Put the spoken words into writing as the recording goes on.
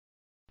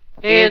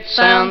It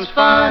sounds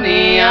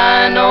funny,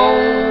 I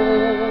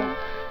know,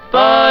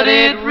 but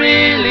it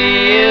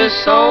really is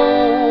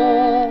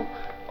so.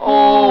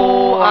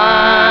 Oh,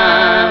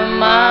 I'm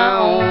my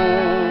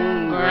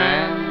own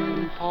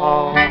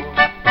grandpa.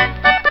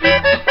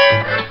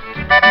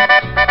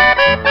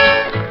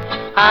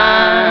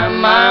 I'm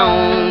my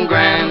own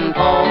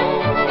grandpa.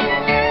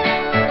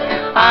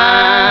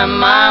 I'm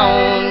my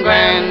own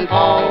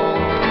grandpa.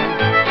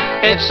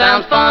 It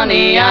sounds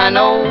funny, I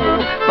know,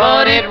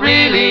 but it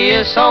really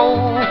is so.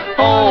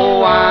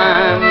 Oh,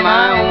 I'm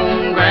my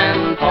own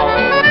grandpa.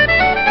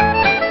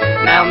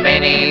 Now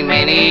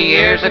many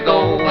years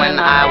ago when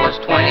I was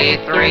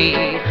 23,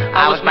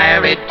 I was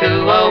married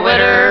to a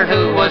widder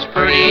who was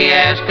pretty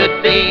as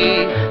could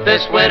be.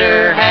 This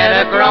widder had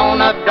a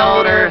grown-up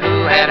daughter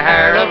who had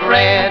hair of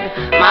red.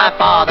 My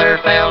father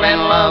fell in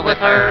love with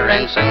her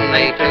and soon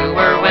they two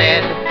were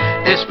wed.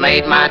 This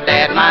made my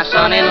dad my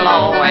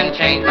son-in-law and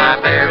changed my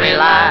very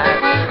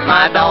life.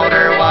 My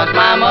daughter was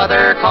my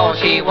mother, 'cause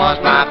she was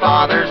my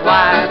father's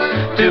wife.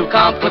 To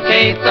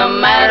complicate the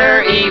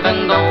matter,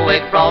 even though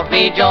it brought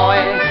me joy,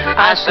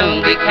 I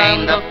soon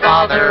became the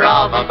father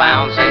of a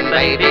bouncing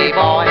baby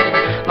boy.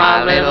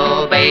 My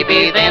little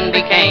baby then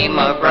became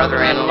a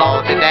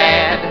brother-in-law to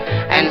Dad,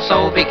 and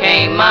so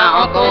became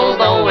my uncle,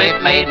 though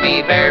it made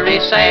me very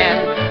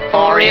sad.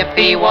 For if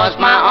he was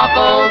my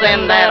uncle,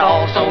 then that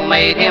also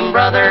made him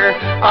brother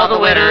of the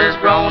widow's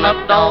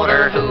grown-up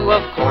daughter, who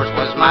of course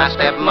was my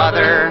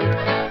stepmother.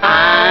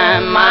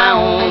 I'm my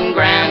own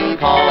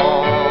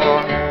grandpa.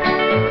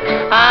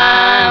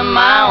 I'm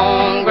my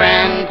own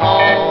grandpa.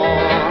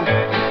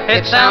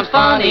 It sounds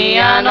funny,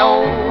 I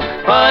know,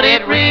 but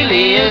it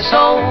really is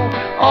so.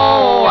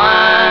 Oh,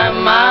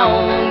 I'm my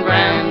own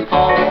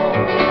grandpa.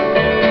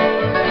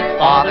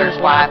 Father's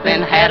wife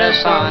then had a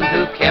son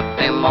who kept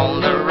him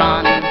on the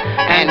run,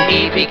 and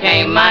he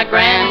became my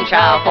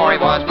grandchild, for he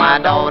was my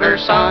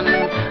daughter's son.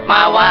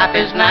 My wife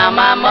is now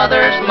my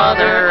mother's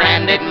mother,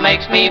 and it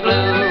makes me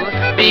blue,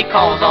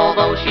 because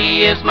although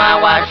she is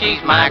my wife,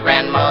 she's my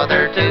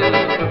grandmother too.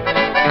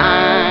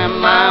 I'm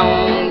my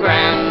own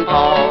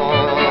grandpa.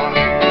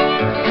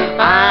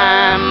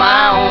 I'm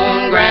my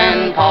own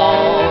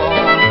grandpa.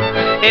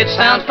 It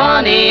sounds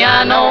funny,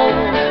 I know,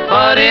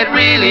 but it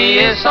really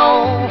is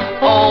so.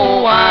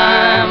 Oh,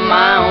 I'm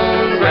my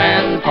own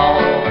grandpa.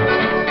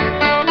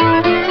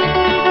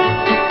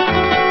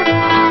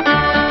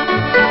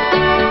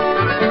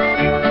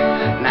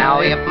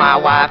 Now, if my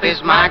wife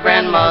is my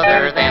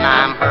grandmother, then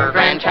I'm her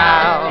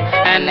grandchild.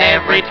 And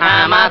every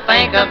time I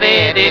think of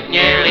it, it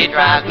nearly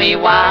drives me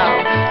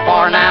wild.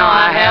 For now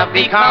I have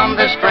become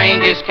the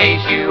strangest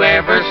case you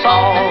ever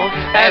saw.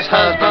 As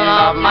husband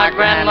of my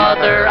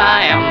grandmother,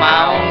 I am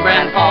my own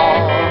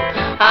grandpa.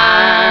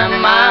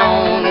 I'm my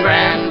own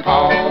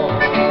grandpa.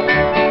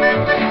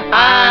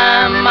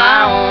 I'm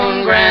my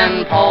own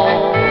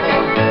grandpa.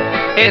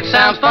 It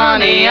sounds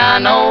funny, I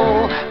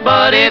know,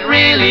 but it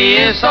really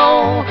is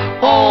so.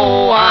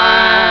 Oh,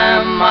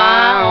 I'm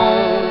my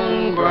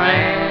own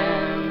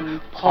grandpa.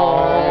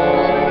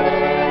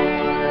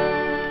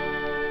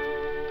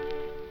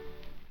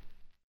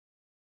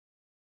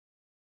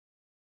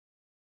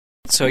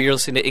 So you're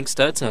listening to Ink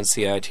Studs on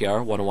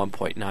CITR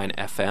 101.9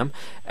 FM,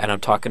 and I'm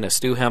talking to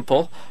Stu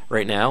Hempel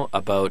right now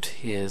about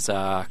his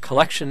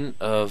collection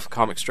of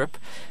comic strip,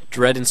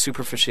 Dread and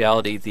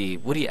Superficiality, the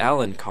Woody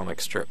Allen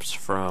comic strips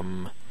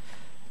from,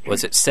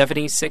 was it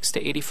 76 to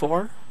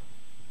 84?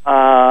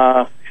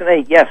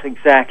 Yes,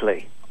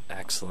 exactly.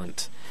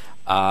 Excellent.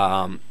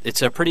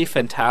 It's a pretty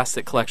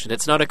fantastic collection.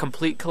 It's not a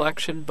complete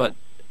collection, but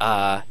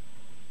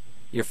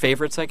your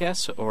favorites, I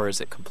guess, or is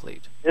it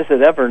complete? Is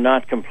it ever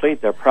not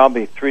complete? There are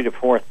probably 3,000 to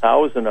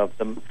 4,000 of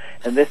them,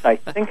 and this, I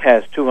think,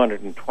 has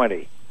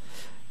 220.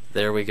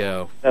 There we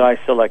go. That I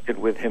selected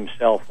with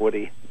himself,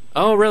 Woody.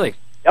 Oh, really?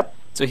 Yep.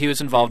 So he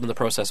was involved in the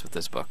process with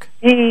this book.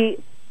 He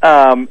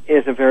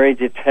is a very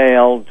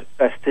detailed,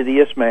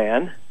 fastidious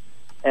man,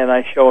 and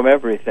I show him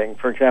everything.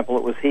 For example,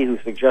 it was he who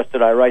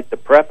suggested I write the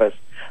preface.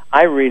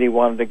 I really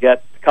wanted to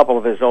get a couple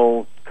of his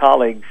old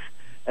colleagues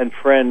and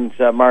friends,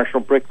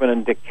 Marshall Brickman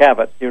and Dick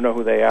Cavett. You know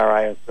who they are,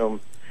 I assume.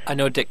 I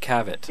know Dick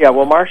Cavett. Yeah,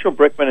 well, Marshall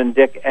Brickman and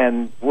Dick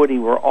and Woody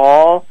were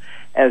all,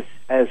 as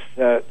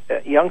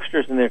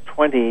youngsters in their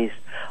 20s,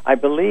 I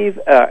believe,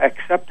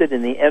 accepted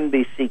in the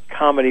NBC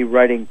comedy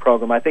writing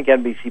program. I think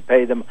NBC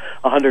paid them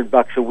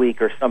 $100 a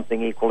week or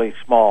something equally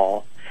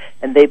small.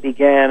 And they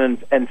began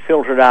and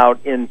filtered out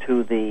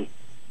into the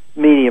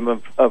medium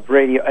of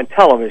radio and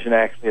television,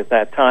 actually, at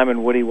that time.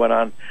 And Woody went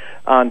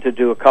on to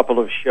do a couple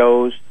of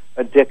shows.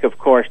 Dick, of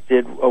course,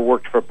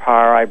 worked for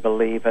Parr, I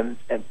believe, and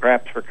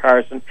perhaps for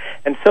Carson,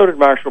 and so did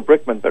Marshall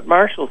Brickman. But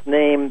Marshall's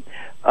name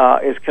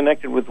is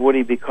connected with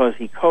Woody because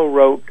he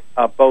co-wrote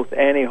both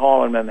Annie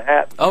Hall and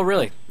Manhattan. Oh,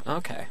 really?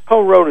 Okay.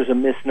 Co-wrote is a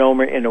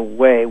misnomer in a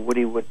way.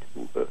 Woody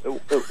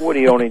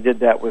only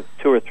did that with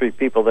 2 or 3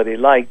 people that he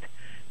liked.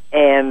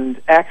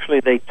 and actually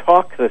they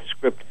talk the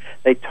script.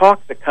 They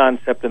talk the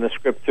concept and the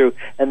script through,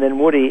 and then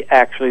Woody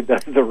actually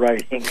does the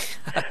writing.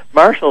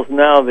 Marshall's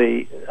now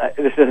this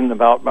isn't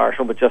about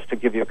Marshall, but just to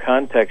give you a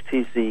context,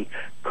 he's the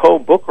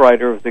co-book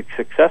writer of the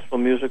successful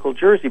musical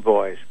Jersey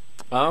Boys.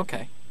 Oh,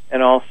 okay.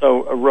 And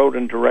also wrote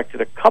and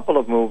directed a couple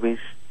of movies,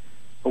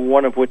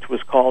 one of which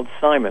was called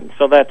Simon.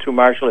 So that's who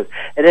Marshall is.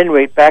 At any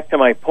rate, back to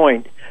my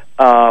point,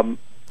 I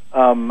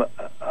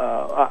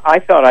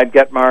thought I'd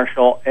get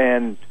Marshall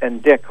and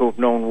Dick, who've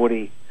known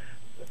Woody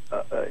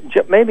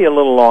maybe a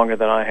little longer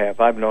than I have.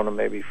 I've known him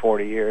maybe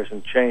 40 years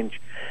and change.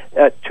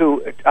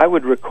 I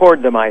would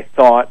record them, I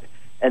thought,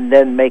 and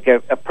then make a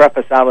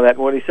preface out of that.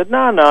 And Woody said,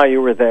 "No,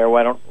 you were there.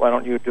 Why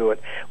don't you do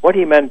it?" What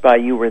he meant by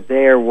 "you were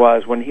there"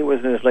 was when he was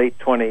in his late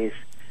 20s.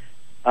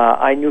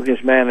 I knew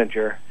his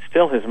manager,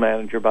 still his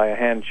manager by a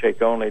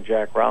handshake only,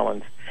 Jack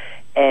Rollins,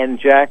 and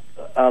Jack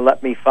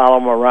let me follow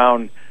him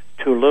around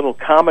to little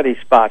comedy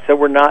spots. There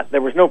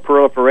was no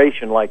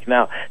proliferation like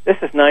now. This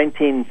is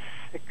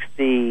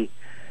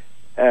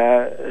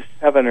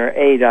 1967 or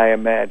 8, I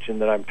imagine,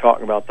 that I'm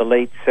talking about, the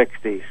late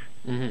 60s.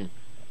 Mm-hmm.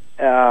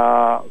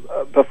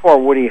 Before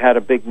Woody had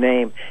a big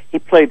name. He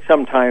played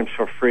sometimes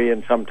for free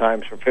and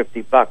sometimes for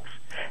 $50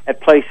 at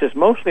places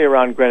mostly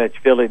around Greenwich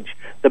Village.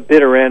 The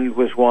Bitter End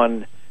was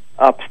one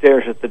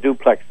upstairs at the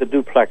Duplex. The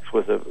Duplex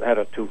had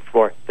a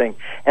 2-floor thing,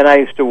 and I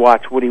used to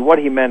watch Woody. What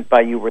he meant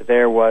by "you were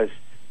there" was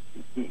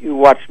you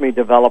watched me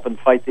develop and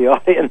fight the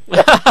audience.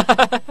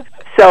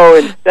 So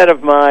instead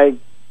of my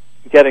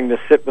getting to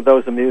sit with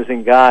those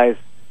amusing guys,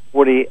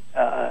 Woody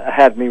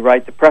had me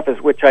write the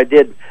preface, which I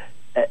did.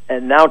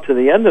 And now to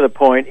the end of the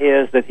point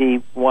is that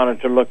he wanted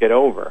to look it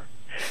over,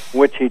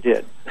 which he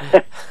did.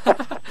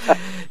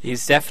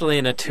 He's definitely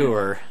in a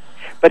tour.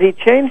 But he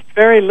changed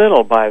very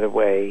little, by the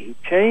way. He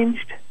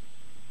changed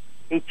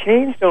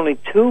only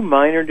 2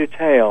 minor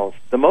details.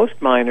 The most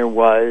minor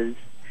was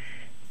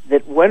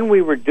that when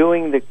we were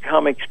doing the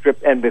comic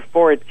strip, and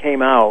before it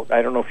came out,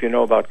 I don't know if you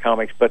know about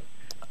comics, but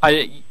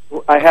I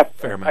have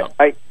fair amount.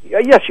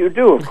 Yes, you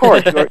do. Of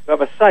course, you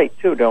have a site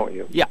too, don't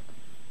you? Yeah.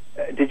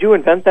 Did you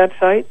invent that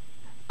site?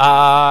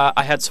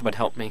 I had someone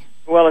help me.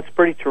 Well, it's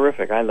pretty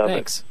terrific. I love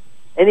Thanks.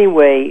 it.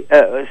 Anyway,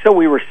 so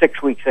we were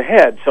 6 weeks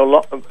ahead.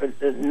 So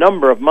a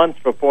number of months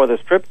before the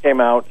strip came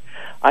out,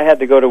 I had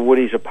to go to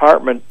Woody's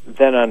apartment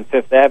then on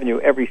Fifth Avenue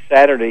every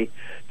Saturday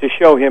to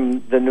show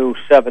him the new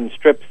 7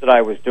 strips that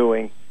I was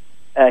doing.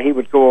 He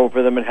would go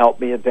over them and help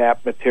me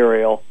adapt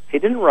material. He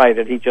didn't write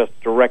it. He just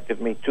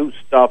directed me to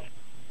stuff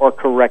or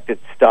corrected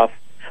stuff.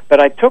 But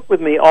I took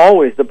with me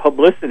always the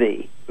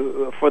publicity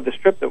for the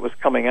strip that was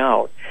coming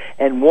out.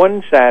 And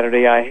one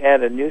Saturday I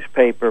had a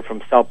newspaper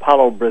from Sao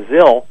Paulo,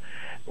 Brazil,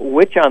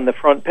 which on the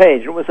front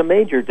page, it was a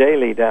major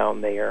daily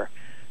down there,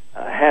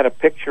 had a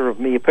picture of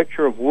me, a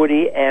picture of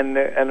Woody, and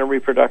a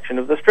reproduction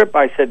of the strip.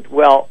 I said,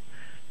 "Well,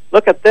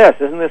 look at this.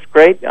 Isn't this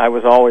great?" I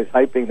was always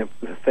hyping the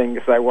thing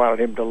because I wanted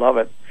him to love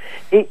it.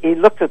 He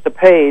looked at the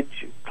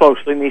page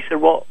closely, and he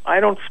said, "Well, I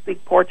don't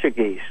speak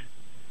Portuguese."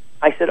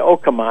 I said, "Oh,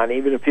 come on.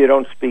 Even if you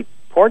don't speak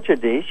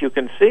Portuguese, you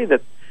can see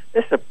that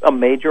this is a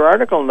major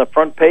article on the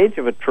front page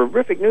of a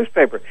terrific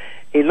newspaper."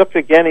 He looked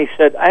again. He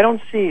said, "I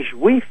don't see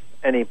juif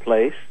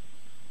anyplace."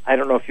 I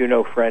don't know if you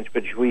know French,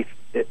 but juif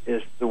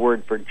is the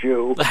word for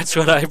Jew. That's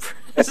what I...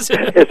 It's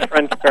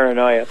French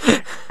paranoia.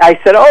 I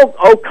said,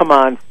 "Oh, come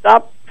on.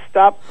 Stop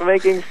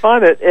making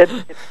fun.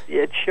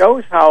 It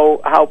shows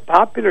how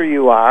popular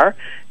you are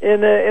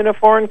in a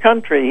foreign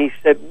country." He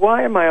said,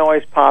 "Why am I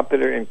always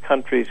popular in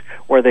countries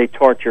where they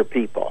torture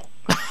people?"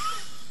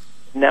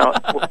 Now,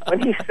 when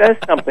he says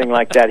something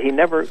like that, he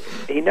never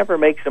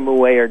makes a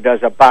moue or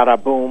does a bada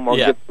boom or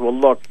gives you a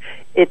look.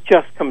 It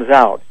just comes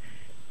out.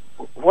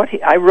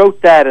 I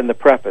wrote that in the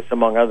preface,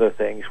 among other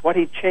things. What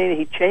he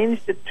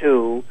changed it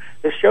to.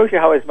 This shows you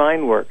how his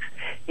mind works.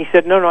 He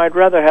said, "No, I'd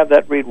rather have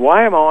that read,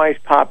 why am I always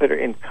popular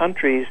in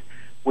countries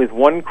with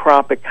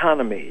one-crop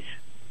economies?"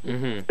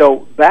 Mm-hmm.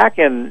 So back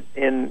in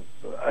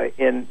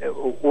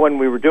when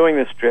we were doing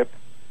the strip,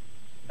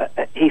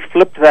 he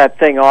flipped that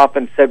thing off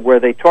and said where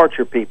they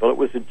torture people. It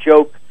was a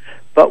joke,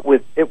 but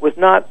it was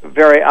not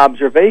very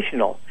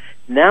observational.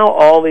 Now,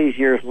 all these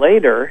years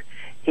later,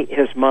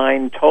 his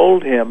mind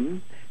told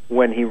him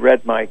when he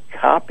read my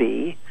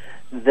copy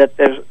that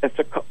it's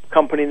a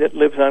company that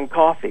lives on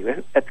coffee.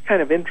 That's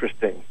kind of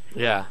interesting.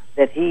 Yeah.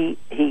 That he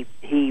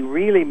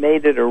really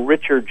made it a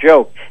richer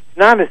joke. It's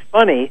not as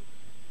funny,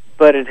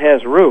 but it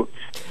has roots.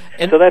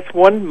 And so that's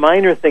one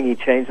minor thing he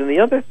changed. And the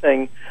other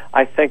thing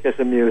I think is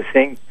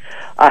amusing,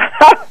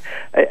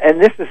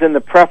 and this is in the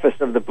preface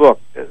of the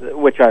book,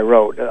 which I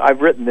wrote.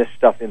 I've written this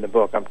stuff in the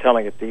book. I'm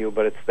telling it to you,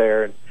 but it's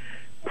there in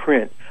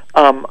print.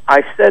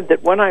 I said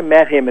that when I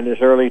met him in his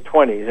early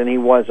 20s, and he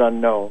was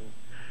unknown,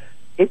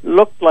 it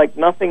looked like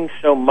nothing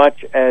so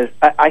much as...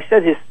 I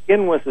said his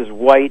skin was as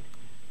white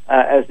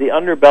as the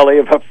underbelly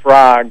of a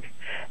frog,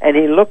 and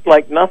he looked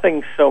like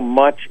nothing so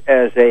much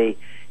as a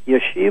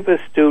yeshiva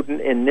student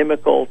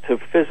inimical to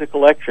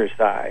physical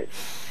exercise.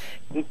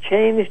 He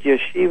changed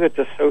yeshiva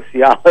to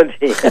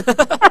sociology.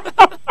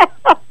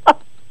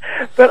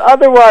 But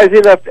otherwise,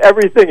 he left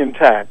everything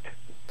intact.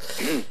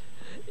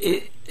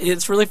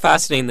 It's really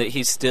fascinating that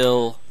he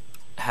still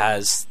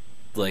has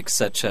like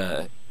such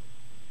a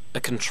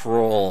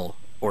control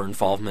or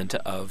involvement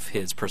of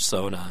his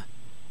persona.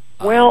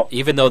 Well,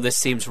 even though this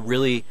seems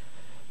really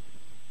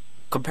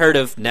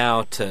comparative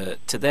now to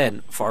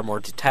then, far more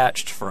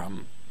detached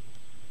from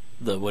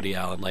the Woody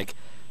Allen. Like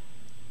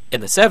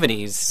in the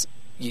 70s,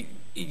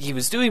 he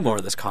was doing more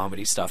of this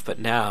comedy stuff, but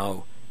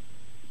now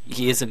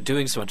he isn't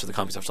doing so much of the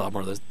comedy stuff. It's a lot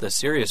more of the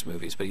serious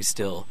movies, but it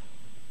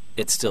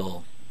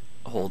still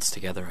holds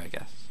together, I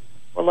guess.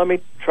 Well, let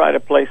me try to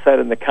place that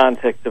in the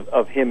context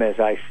of him as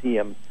I see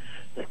him.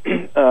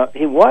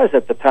 He was,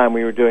 at the time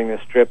we were doing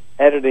this strip,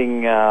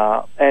 editing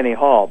Annie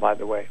Hall, by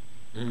the way.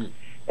 Mm.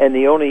 And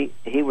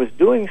he was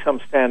doing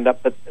some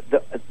stand-up, but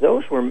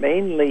those were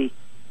mainly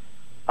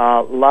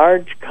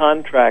large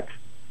contracts,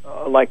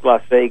 like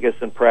Las Vegas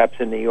and perhaps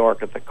in New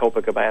York at the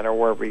Copacabana or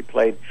wherever he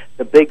played,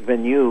 the big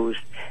venues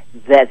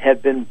that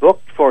had been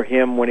booked for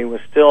him when he was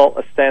still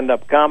a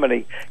stand-up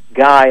comedy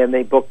guy, and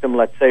they booked him,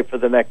 let's say, for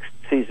the next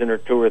season or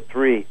 2 or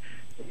 3,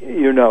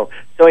 you know.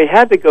 So he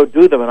had to go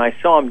do them, and I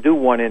saw him do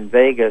one in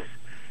Vegas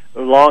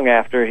long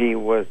after he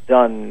was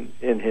done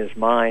in his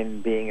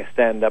mind being a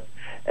stand-up,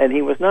 and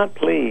he was not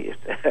pleased.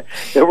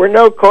 There were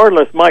no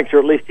cordless mics, or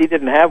at least he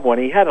didn't have one.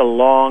 He had a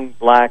long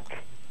black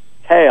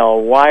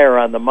tail wire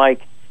on the mic,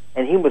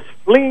 and he was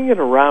flinging it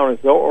around as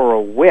though it were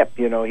a whip.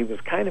 You know, he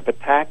was kind of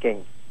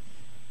attacking.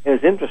 It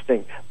was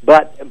interesting.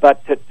 But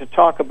to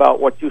talk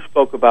about what you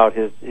spoke about,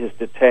 his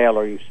detail,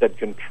 or you said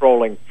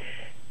controlling,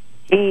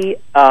 he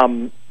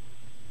early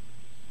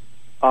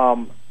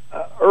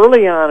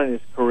on in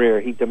his career,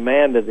 he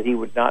demanded that he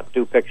would not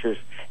do pictures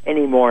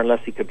anymore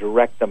unless he could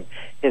direct them.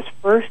 His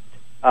first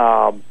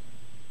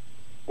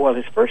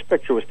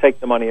picture was Take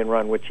the Money and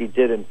Run, which he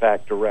did in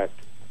fact direct.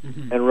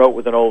 Mm-hmm. And wrote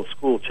with an old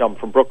school chum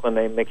from Brooklyn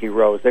named Mickey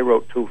Rose. They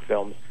wrote 2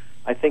 films.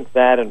 I think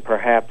that and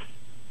perhaps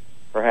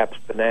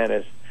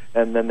Bananas,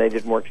 and then they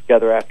didn't work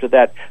together after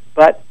that.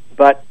 But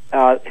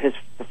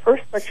the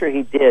first picture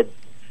he did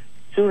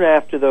soon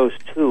after those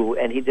 2,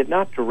 and he did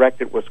not direct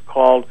it, was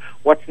called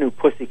What's New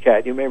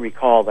Pussycat. You may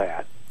recall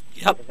that.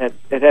 Yep.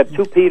 It had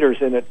 2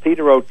 Peters in it,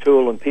 Peter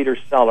O'Toole and Peter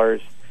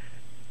Sellers,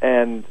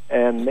 and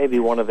maybe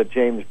one of the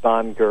James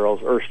Bond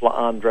girls, Ursula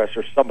Andress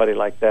or somebody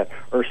like that,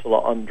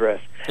 Ursula Andress.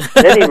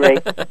 At any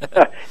rate,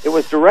 it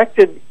was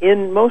directed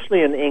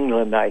mostly in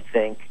England, I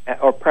think,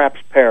 or perhaps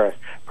Paris,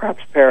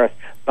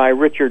 by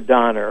Richard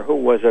Donner, who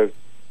was a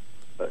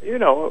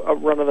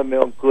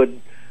run-of-the-mill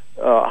good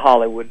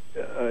Hollywood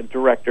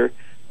director.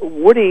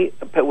 Woody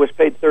was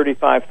paid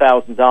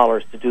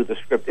 $35,000 to do the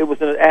script. It was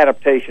an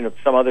adaptation of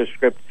some other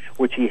script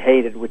which he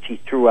hated, which he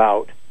threw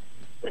out.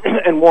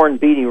 And Warren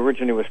Beatty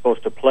originally was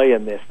supposed to play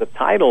in this. The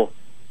title,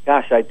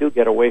 gosh, I do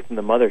get away from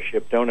the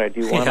mothership, don't I? Do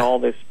you want all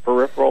this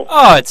peripheral?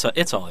 Oh,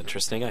 it's all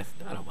interesting. I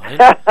don't mind.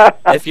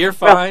 If you're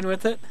fine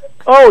with it.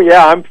 Oh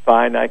yeah, I'm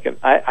fine.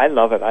 I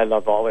love it. I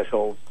love all this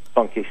old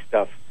funky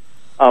stuff.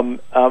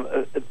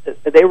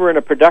 They were in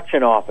a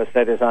production office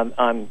that is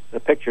on the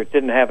picture. It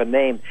didn't have a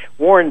name.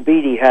 Warren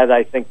Beatty had,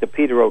 I think, the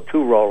Peter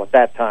O'Toole role at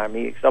that time.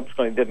 He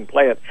subsequently didn't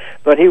play it.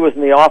 But he was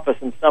in the office,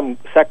 and some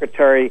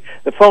secretary,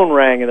 the phone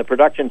rang in the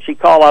production. She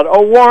called out,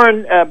 "Oh,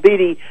 Warren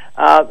Beatty,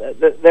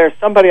 there's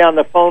somebody on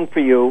the phone for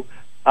you.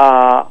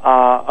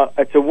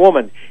 It's a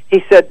woman."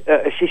 He said,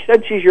 "She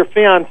said she's your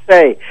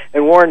fiancée."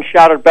 And Warren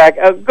shouted back,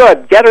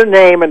 "Good, get her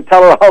name and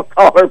tell her I'll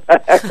call her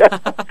back."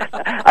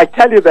 I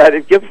tell you that,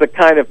 it gives the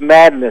kind of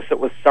madness that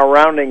was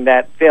surrounding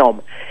that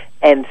film.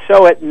 And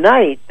so at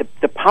night,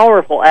 the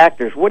powerful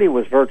actors, Woody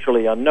was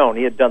virtually unknown.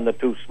 He had done the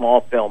 2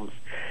 small films,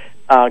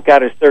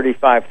 got his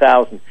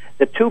 $35,000.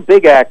 The 2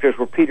 big actors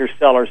were Peter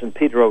Sellers and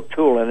Peter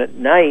O'Toole, and at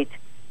night,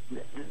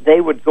 they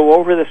would go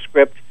over the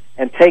script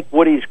and take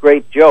Woody's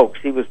great jokes.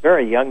 He was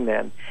very young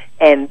then.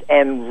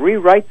 And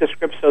rewrite the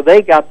script so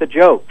they got the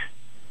jokes.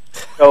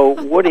 So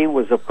Woody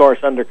was, of course,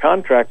 under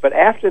contract, but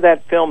after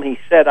that film, he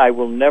said, "I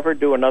will never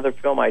do another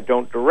film I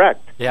don't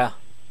direct." Yeah.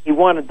 He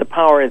wanted the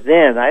power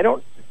then. I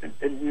don't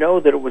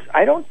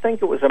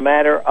think it was a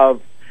matter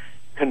of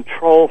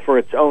control for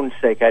its own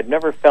sake. I'd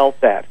never felt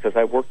that because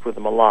I worked with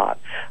him a lot.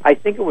 I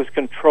think it was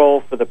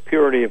control for the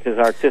purity of his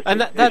artistic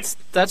vision. And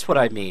that's what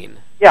I mean.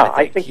 Yeah,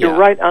 I think you're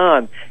right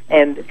on.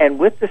 And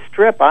with the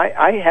strip,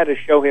 I had to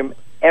show him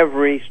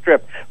every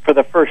strip for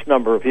the first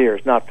number of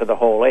years, not for the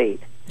whole 8.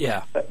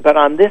 Yeah. But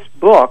on this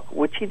book,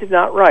 which he did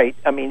not write,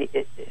 I mean,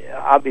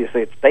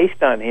 obviously it's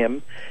based on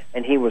him,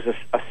 and he was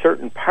a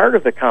certain part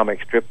of the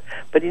comic strip,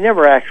 but he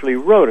never actually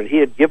wrote it. He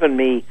had given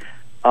me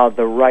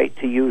the right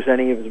to use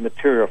any of his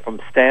material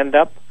from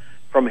stand-up,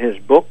 from his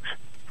books,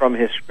 from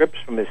his scripts,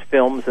 from his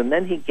films, and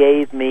then he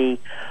gave me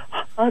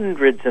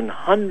hundreds and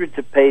hundreds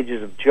of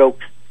pages of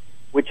jokes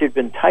which had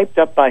been typed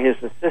up by his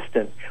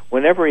assistant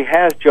whenever he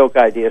has joke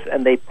ideas,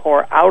 and they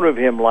pour out of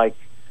him like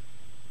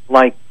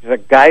the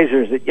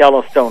geysers at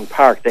Yellowstone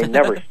Park. They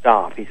never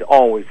stop. He's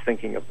always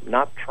thinking of them,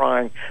 not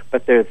trying,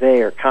 but they're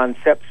there.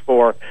 Concepts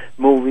for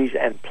movies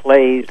and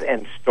plays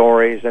and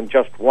stories and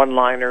just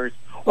one-liners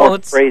or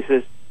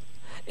phrases.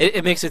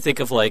 It makes me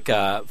think of like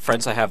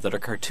friends I have that are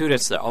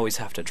cartoonists that always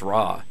have to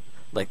draw.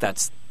 Like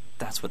that's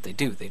what they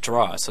do. They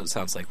draw. So it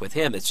sounds like with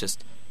him, it's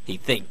just he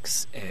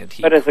thinks and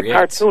he. But as creates. a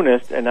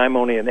cartoonist, and I'm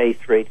only an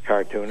 8th-rate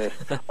cartoonist.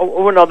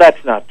 oh no,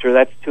 that's not true.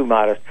 That's too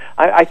modest.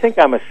 I think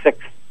I'm a 6th.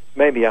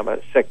 Maybe I'm a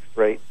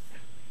 6th-rate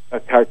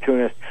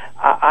cartoonist.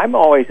 I'm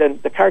always,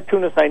 and the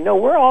cartoonists I know,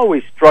 we're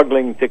always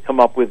struggling to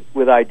come up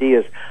with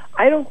ideas.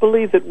 I don't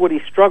believe that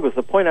Woody struggles.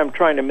 The point I'm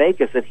trying to make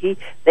is that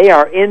they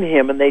are in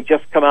him and they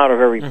just come out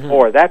of every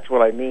pore. That's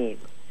what I mean.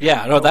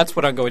 Yeah, no, that's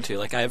what I'm going to.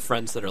 Like, I have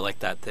friends that are like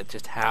that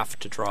just have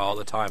to draw all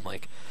the time.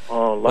 Like,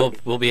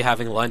 we'll be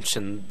having lunch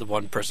and the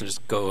one person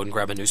just go and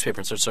grab a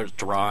newspaper and start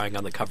drawing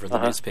on the cover of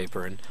the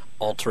newspaper and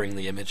altering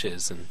the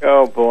images. And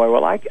oh boy,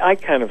 well I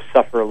kind of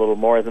suffer a little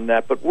more than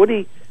that. But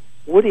Woody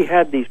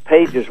had these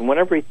pages, and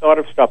whenever he thought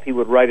of stuff, he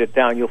would write it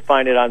down. You'll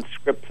find it on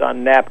scripts,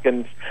 on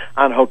napkins,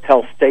 on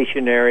hotel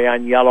stationery,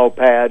 on yellow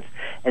pads,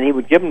 and he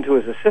would give them to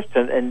his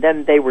assistant, and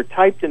then they were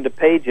typed into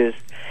pages,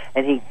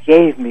 and he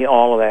gave me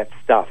all of that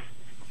stuff.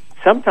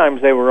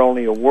 Sometimes they were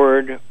only a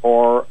word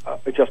or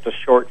just a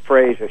short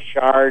phrase, a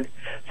shard,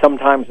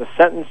 sometimes a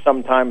sentence,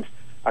 sometimes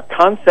a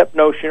concept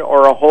notion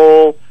or a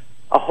whole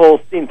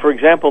theme. For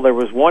example, there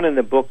was one in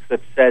the book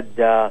that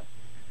said...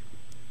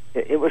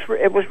 It was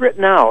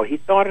written out. He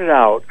thought it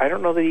out. I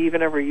don't know that he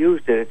even ever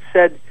used it. It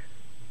said,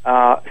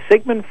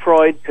 Sigmund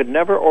Freud could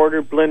never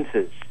order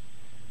blintzes.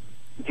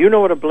 Do you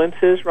know what a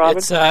blintz is, Robin?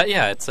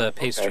 it's a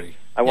pastry. Okay.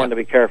 I wanted to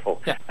be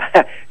careful. Yeah.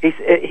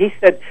 He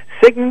said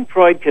Sigmund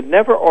Freud could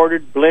never order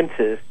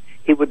blintzes.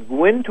 He would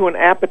go into an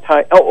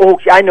appetite.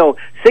 I know.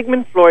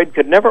 Sigmund Freud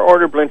could never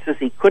order blintzes.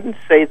 He couldn't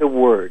say the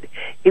word.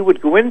 He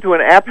would go into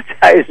an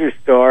appetizer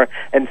store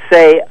and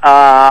say,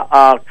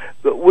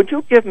 "Would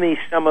you give me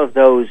some of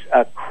those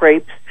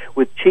crepes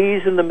with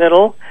cheese in the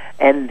middle?"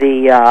 And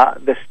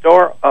the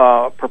store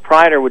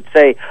proprietor would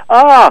say,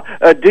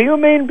 do you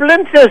mean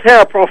blintzes,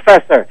 Herr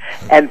Professor?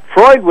 And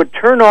Freud would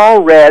turn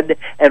all red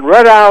and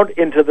run out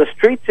into the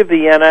streets of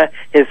Vienna,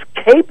 his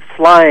cape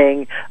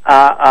flying,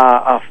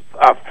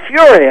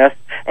 furious,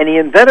 and he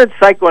invented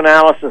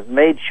psychoanalysis and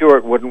made sure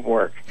it wouldn't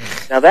work.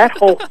 Now, that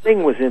whole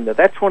thing was in there.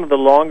 That's one of the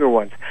longer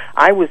ones.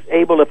 I was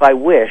able, if I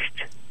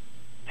wished,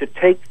 to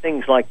take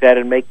things like that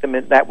and make them,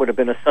 that would have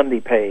been a Sunday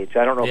page.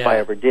 I don't know if I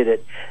ever did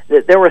it.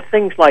 There were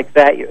things like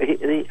that.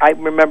 I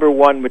remember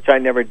one, which I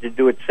never did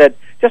do. It said,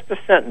 just a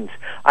sentence,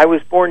 I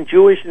was born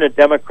Jewish and a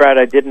Democrat.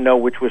 I didn't know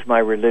which was my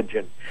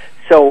religion.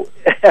 So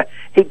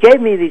he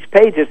gave me these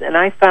pages, and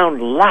I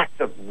found lots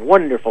of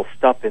wonderful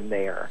stuff in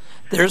there.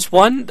 There's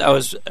one I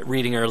was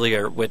reading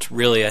earlier, which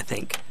really, I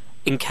think,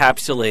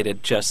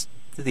 encapsulated just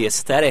the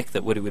aesthetic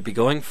that Woody would be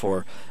going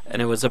for,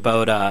 and it was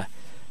about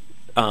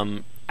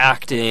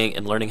acting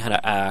and learning how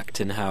to act,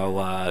 and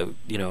how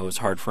it was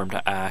hard for him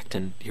to act.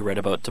 And he read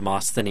about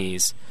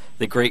Demosthenes,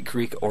 the great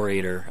Greek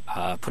orator,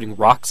 putting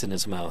rocks in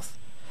his mouth,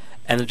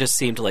 and it just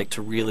seemed like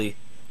to really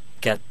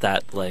get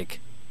that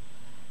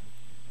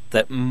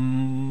that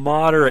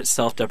moderate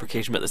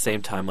self-deprecation, but at the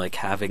same time like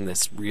having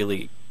this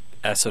really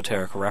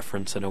esoteric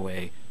reference in a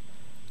way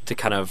to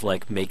kind of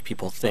like make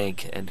people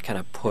think and kind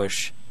of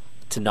push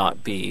to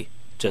not be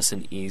just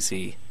an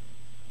easy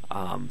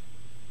 1-2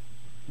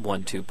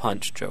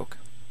 punch joke.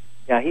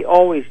 Yeah, he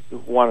always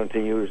wanted to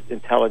use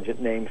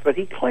intelligent names, but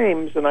he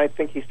claims, and I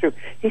think he's true,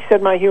 he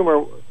said my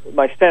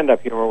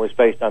stand-up humor was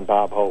based on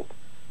Bob Hope.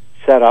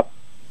 Set up,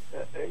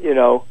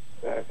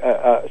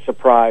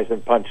 surprise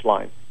and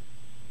punchline.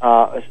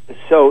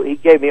 So he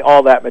gave me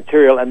all that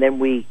material, and then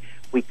we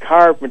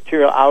carved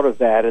material out of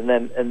that, and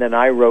then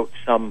I wrote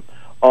some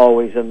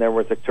always, and there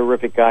was a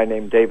terrific guy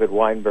named David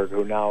Weinberg,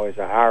 who now is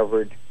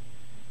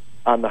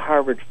on the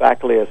Harvard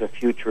faculty as a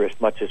futurist,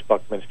 much as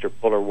Buckminster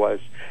Fuller was.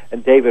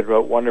 And David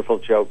wrote wonderful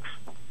jokes.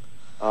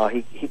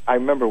 I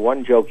remember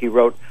one joke he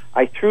wrote,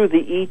 I threw the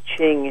I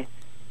Ching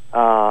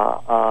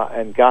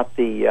and got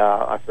the,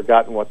 I've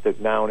forgotten what the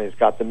noun is,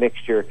 got the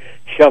mixture,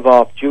 shove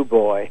off Jew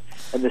boy.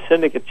 And the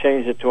syndicate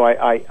changed it to,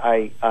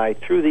 I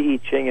threw the I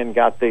Ching and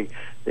got the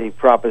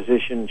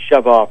proposition,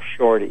 shove off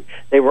Shorty.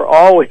 They were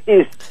always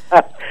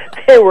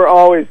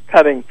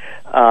cutting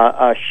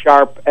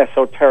sharp,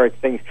 esoteric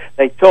things.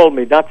 They told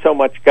me not so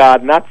much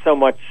God, not so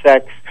much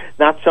sex,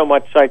 not so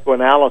much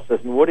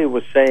psychoanalysis. And Woody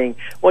was saying,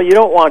 well, you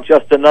don't want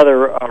just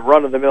another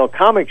run-of-the-mill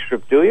comic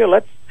strip, do you?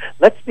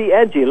 Let's be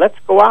edgy. Let's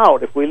go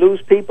out. If we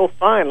lose people,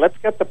 fine. Let's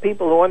get the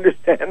people who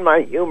understand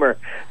my humor.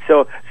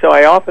 So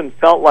I often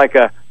felt like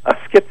a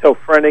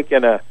schizophrenic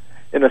in a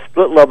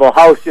split-level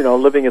house,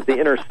 living at the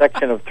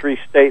intersection of 3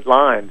 state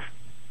lines.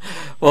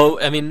 Well,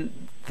 I mean,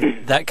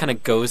 that kind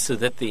of goes to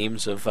the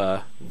themes of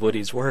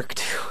Woody's work,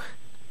 too.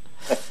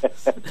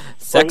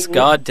 Sex,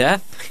 God,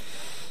 death.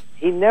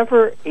 He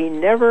never,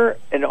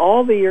 in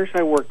all the years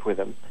I worked with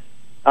him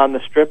on the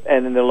strip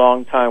and in the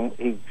long time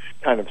he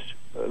kind of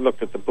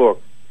looked at the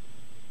book,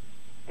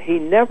 he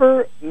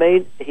never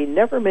made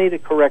a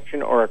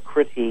correction or a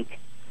critique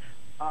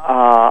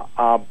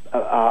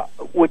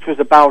which was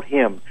about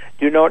him.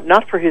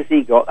 Not for his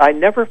ego. I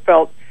never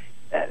felt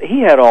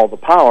he had all the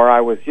power. I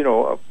was,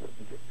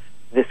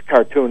 this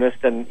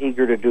cartoonist and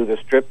eager to do the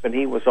strip, and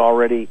he was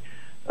already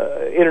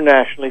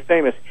internationally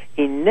famous.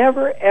 He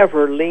never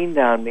ever leaned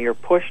on me or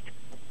pushed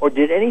or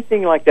did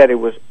anything like that. It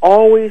was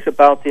always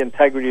about the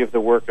integrity of the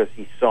work as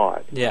he saw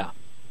it. Yeah.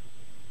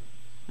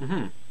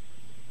 Mm-hmm.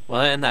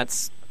 Well, and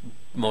that's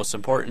most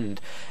important,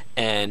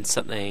 and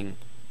something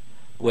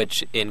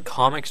which in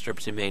comic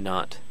strips you may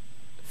not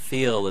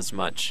feel as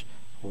much,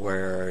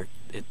 where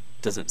it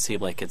doesn't seem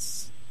like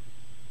it's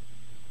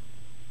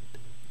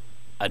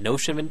a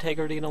notion of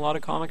integrity in a lot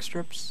of comic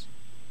strips.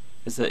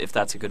 If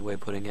that's a good way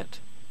of putting it.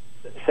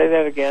 Say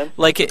that again.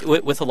 Like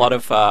with a lot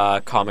of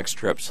comic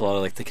strips, a lot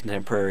of like the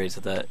contemporaries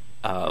of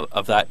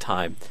that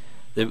time,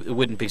 it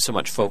wouldn't be so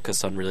much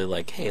focus on really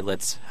like, hey,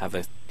 let's have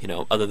a,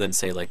 other than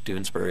say like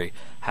Doonesbury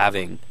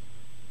having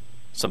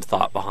some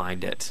thought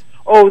behind it.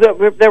 Oh,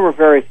 there were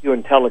very few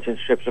intelligent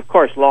strips. Of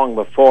course, long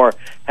before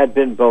had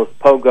been both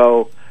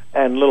Pogo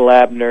and Little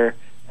Abner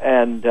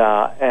and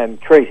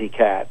Crazy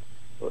Cat.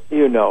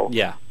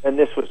 Yeah. And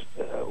this was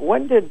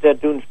when did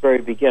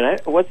Doonesbury begin?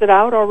 Was it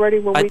out already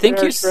when we did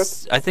our strip?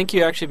 I think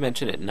you actually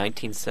mentioned it in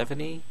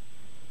 1970.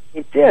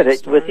 He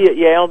did. Was he at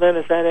Yale then?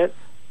 Is that it?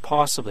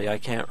 Possibly. I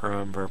can't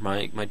remember.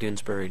 My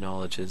Doonesbury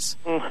knowledge is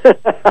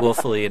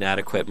woefully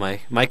inadequate.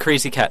 My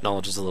Crazy Cat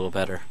knowledge is a little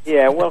better.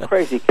 Yeah, well,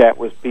 Crazy Cat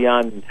was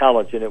beyond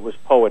intelligent. It was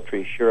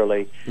poetry,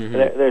 surely.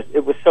 Mm-hmm.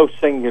 It was so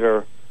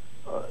singular.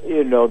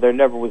 There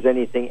never was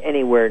anything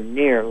anywhere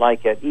near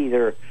like it,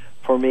 either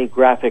for me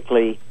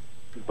graphically,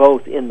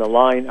 both in the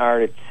line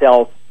art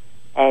itself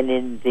and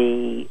in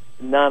the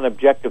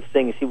non-objective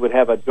things. He would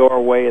have a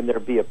doorway and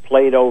there'd be a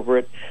plate over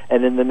it,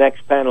 and in the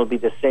next panel be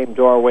the same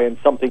doorway and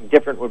something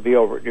different would be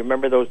over it. Do you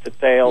remember those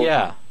details?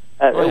 Yeah.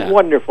 A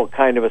wonderful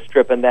kind of a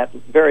strip, and that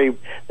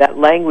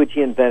language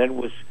he invented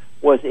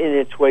was in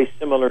its way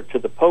similar to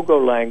the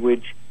Pogo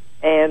language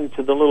and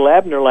to the Little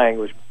Abner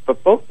language.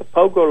 But both the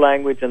Pogo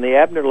language and the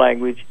Abner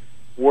language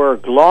were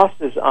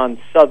glosses on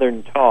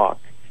Southern talk.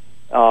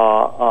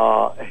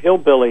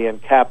 Hillbilly in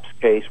Cap's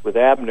case with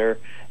Abner,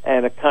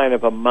 and a kind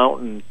of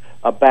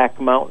a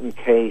back mountain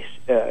case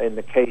in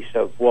the case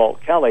of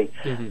Walt Kelly.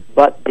 Mm-hmm.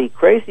 But the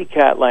Crazy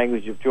Cat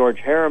language of George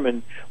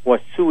Harriman was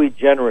sui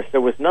generis.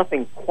 There was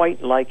nothing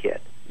quite like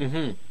it.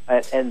 Mm-hmm.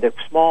 And the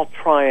small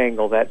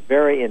triangle, that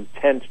very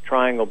intense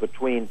triangle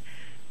between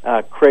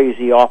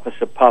Crazy, Office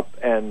of Pup,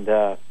 and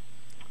Little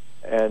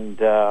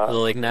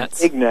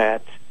Ignatz.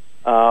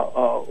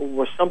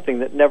 Was something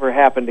that never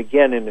happened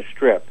again in a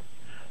strip.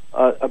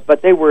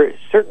 But they were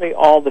certainly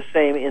all the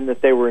same in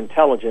that they were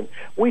intelligent.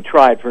 We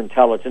tried for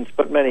intelligence,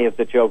 but many of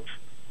the jokes,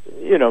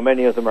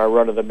 many of them are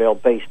run-of-the-mill,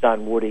 based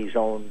on Woody's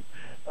own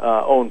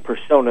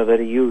persona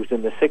that he used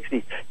in the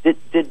 60s.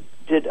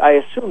 Did I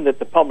assume that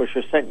the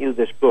publisher sent you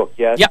this book,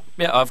 yes? Yeah,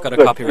 I've got a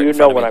Good. copy right So in you front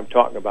know of what me. I'm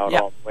talking about Yeah.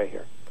 all the way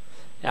here.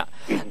 Yeah,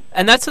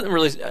 and that's something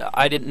really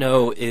I didn't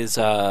know is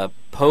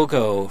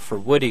Pogo for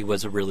Woody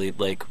was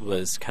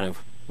kind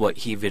of what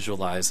he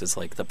visualized as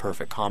like the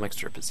perfect comic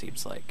strip. It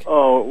seems like.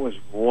 Oh, it was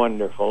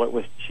wonderful. It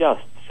was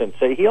just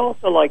sensational. He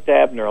also liked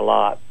Abner a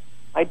lot.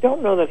 I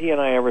don't know that he and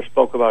I ever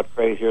spoke about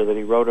Crazy or that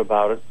he wrote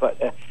about it,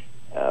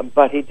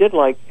 but he did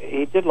like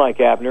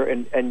Abner,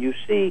 and you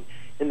see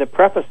in the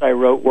preface I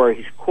wrote where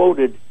he's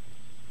quoted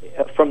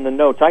from the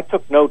notes. I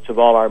took notes of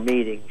all our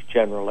meetings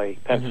generally,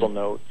 pencil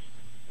notes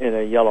in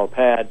a yellow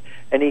pad,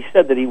 and he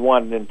said that he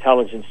wanted an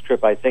intelligent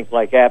strip, I think,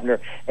 like Abner,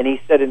 and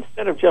he said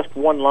instead of just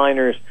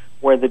one-liners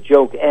where the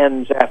joke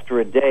ends after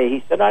a day,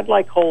 he said, I'd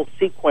like whole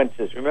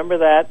sequences. Remember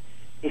that?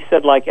 He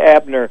said, like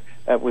Abner,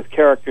 with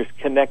characters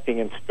connecting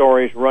and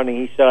stories running.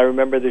 He said, I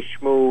remember the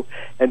Shmoo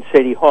and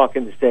Sadie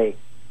Hawkins Day.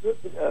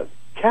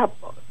 Cap,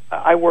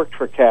 I worked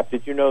for Cap.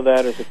 Did you know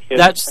that as a kid?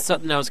 That's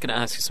something I was going to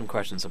ask you some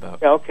questions about.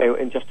 Yeah, okay,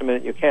 in just a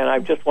minute you can. I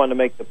just wanted to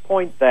make the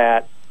point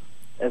that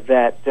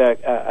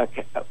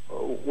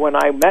when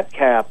I met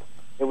Cap,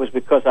 it was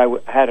because I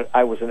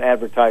was an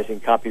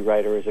advertising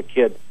copywriter as a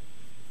kid,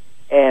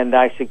 and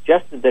I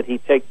suggested that he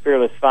take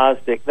Fearless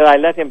Fosdick.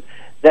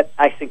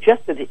 I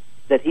suggested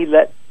that he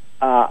let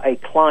a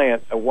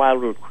client, a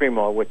Wildwood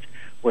Cremo, which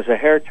was a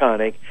hair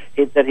tonic,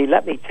 that he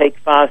let me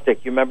take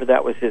Fosdick. You remember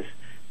that was his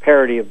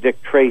parody of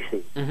Dick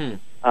Tracy. Mm-hmm.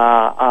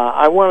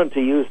 I wanted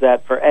to use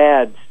that for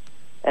ads,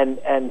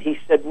 and he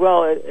said,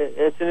 well,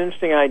 it's an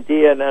interesting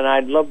idea, and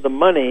I'd love the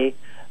money,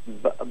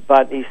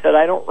 but he said,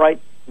 I don't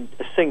write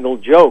single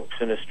jokes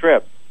in a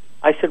strip.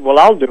 I said, well,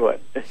 I'll do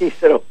it. He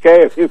said,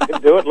 okay, if you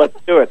can do it, let's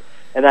do it.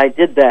 And I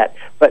did that.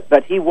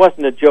 But he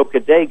wasn't a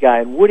joke-a-day guy,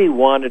 and Woody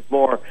wanted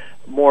more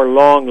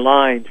long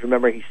lines.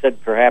 Remember, he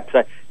said, perhaps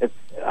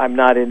I'm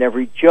not in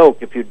every joke.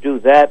 If you do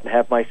that and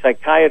have my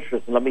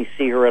psychiatrist and let me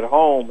see her at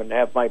home and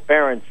have my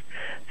parents.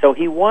 So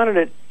he wanted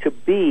it to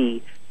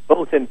be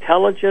both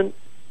intelligent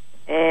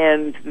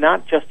and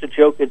not just a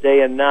joke a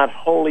day and not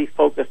wholly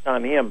focused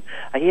on him.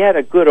 He had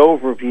a good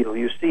overview.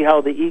 You see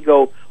how the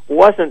ego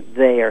wasn't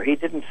there. He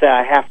didn't say,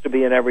 I have to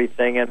be in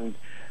everything and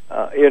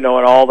and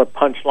all the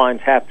punchlines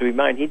have to be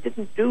mine. He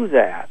didn't do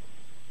that.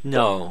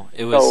 No,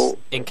 it was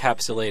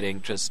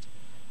encapsulating just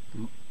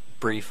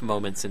brief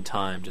moments in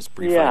time, just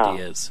brief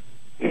ideas.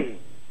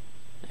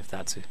 If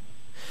that's it.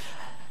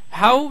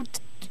 How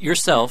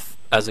yourself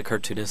as a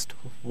cartoonist?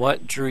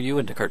 What drew you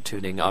into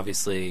cartooning?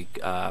 Obviously,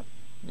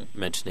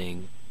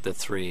 mentioning the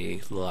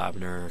three, Lil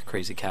Abner,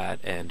 Crazy Cat,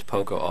 and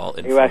Pogo all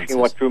influences. Are you asking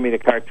what drew me to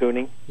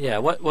cartooning? Yeah,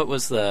 what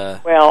was the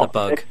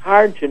bug? It's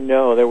hard to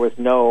know. There was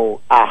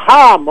no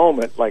aha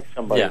moment, like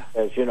somebody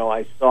says.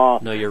 I saw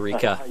no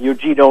eureka.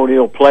 Eugene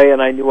O'Neill play,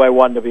 and I knew I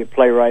wanted to be a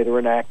playwright or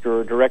an actor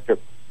or a director.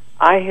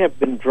 I have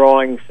been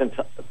drawing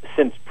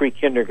since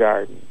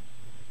pre-kindergarten.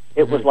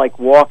 It was like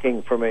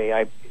walking for me.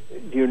 I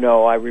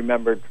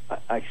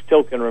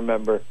still can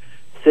remember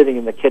sitting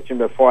in the kitchen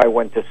before I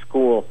went to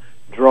school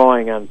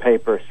drawing on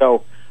paper.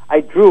 So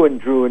I drew and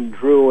drew and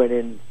drew,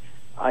 and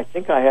I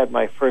think I had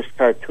my first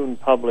cartoon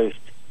published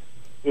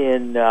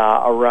in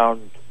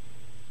around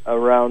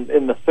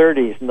in the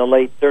 30s, in the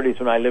late 30s,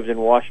 when I lived in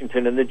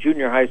Washington. And the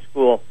junior high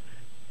school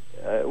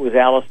was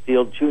Alice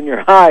Field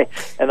Junior High,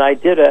 and I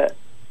did a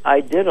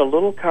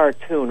little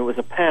cartoon. It was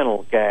a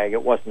panel gag.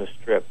 It wasn't a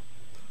strip.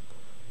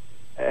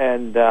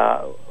 And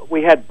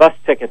we had bus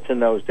tickets in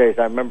those days.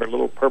 I remember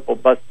little purple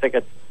bus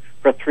tickets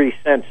for 3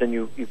 cents, and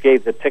you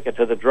gave the ticket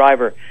to the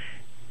driver.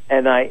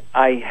 And I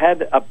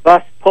had a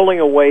bus pulling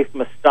away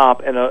from a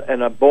stop, and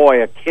a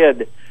boy, a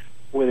kid,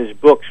 with his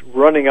books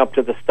running up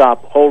to the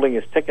stop, holding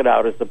his ticket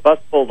out as the bus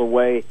pulled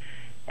away.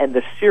 And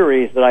the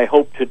series that I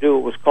hoped to do,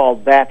 it was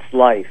called That's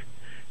Life.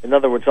 In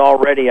other words,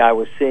 already I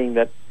was seeing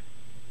that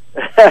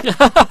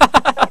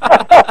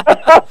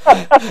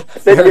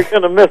that you're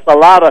going to miss a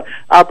lot of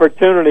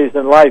opportunities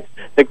in life.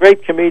 The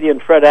great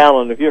comedian Fred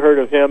Allen, have you heard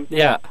of him?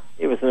 Yeah.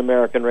 He was an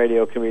American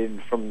radio comedian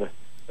from the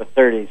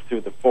 30s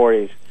through the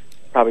 40s,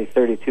 probably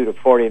 32 to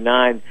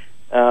 49,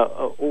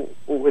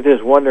 with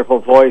his wonderful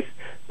voice.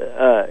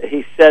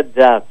 He said,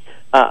 the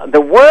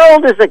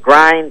world is a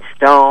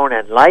grindstone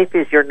and life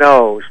is your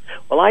nose.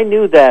 Well, I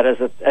knew that as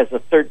a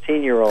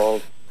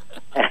 13-year-old.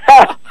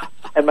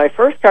 And my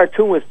first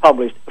cartoon was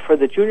published for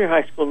the junior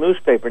high school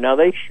newspaper. Now,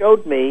 they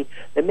showed me,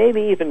 they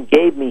maybe even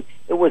gave me,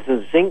 it was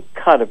a zinc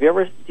cut.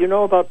 Do you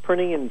know about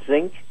printing in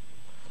zinc?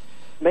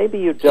 Maybe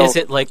you don't. Is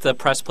it like the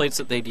press plates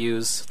that they'd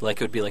use, like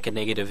it would be like a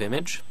negative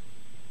image?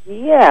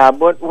 Yeah,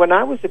 but when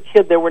I was a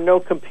kid, there were no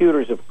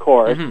computers, of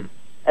course,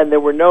 and there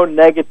were no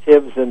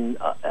negatives and,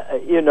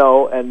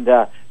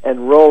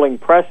 and rolling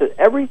presses.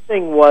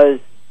 Everything was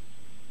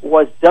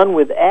done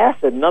with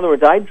acid. In other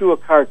words, I drew a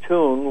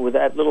cartoon with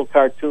that little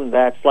cartoon,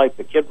 That's Like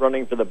the kid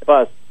running for the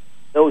bus.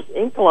 Those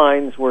ink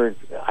lines were,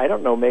 I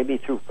don't know, maybe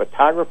through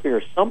photography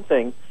or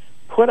something,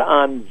 put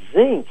on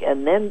zinc,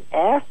 and then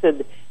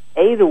acid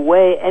ate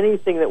away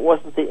anything that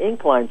wasn't the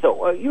ink line.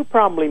 So you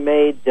probably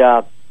made,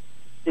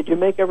 did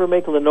you ever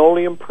make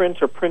linoleum prints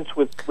or prints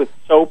with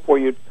soap where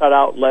you'd cut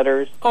out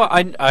letters? Oh,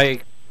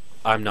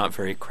 I'm not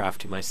very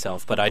crafty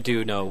myself, but I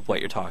do know what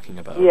you're talking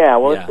about. Yeah,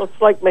 well,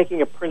 it's like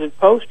making a printed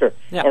poster.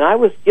 Yeah. And I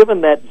was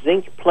given that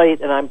zinc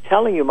plate, and I'm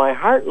telling you, my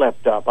heart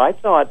leapt up. I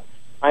thought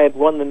I had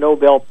won the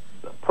Nobel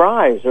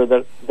Prize, or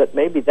that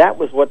maybe that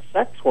was what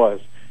sex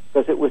was,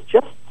 because it was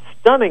just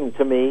stunning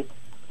to me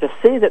to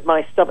see that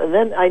my stuff. And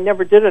then I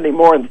never did any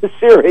more in the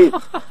series.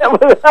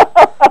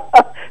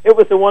 It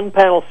was a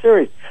one-panel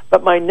series.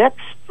 But my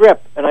next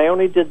strip, and I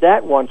only did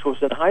that once,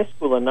 was in high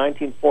school in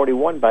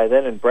 1941, by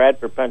then in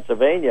Bradford,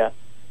 Pennsylvania,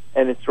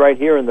 and it's right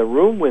here in the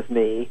room with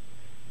me,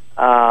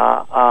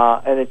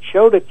 and it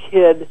showed a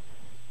kid,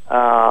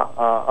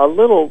 a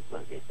little,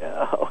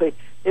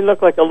 he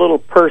looked like a little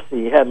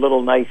Percy. He had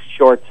little nice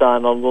shorts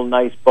on, a little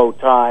nice bow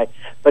tie,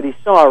 but he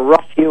saw a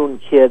rough-hewn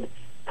kid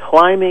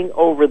climbing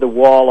over the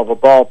wall of a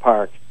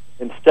ballpark.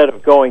 Instead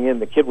of going in,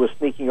 the kid was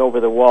sneaking over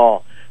the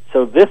wall.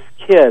 So this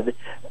kid,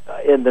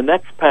 in the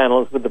next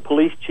panel, is with the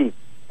police chief,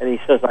 and he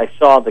says, I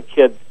saw the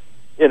kid,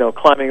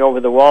 climbing over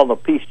the wall. And the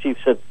police chief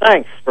said,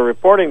 thanks for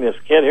reporting this,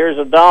 kid. Here's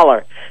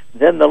 $1.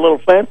 Then the little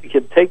fancy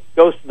kid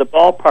goes to the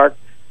ballpark,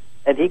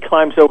 and he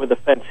climbs over the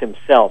fence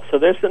himself. So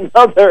there's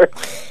another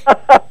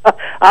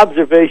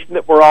observation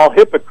that we're all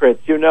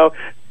hypocrites, So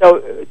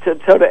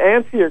to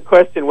answer your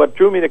question, what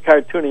drew me to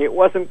cartooning, it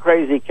wasn't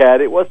Crazy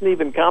Cat. It wasn't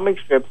even comic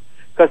strips,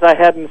 because I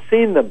hadn't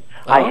seen them.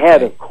 Oh, I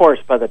had, of course,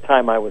 by the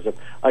time I was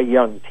a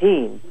young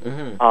teen.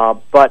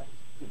 But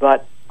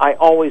I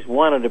always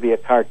wanted to be a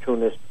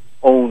cartoonist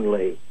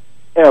only,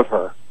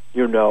 ever,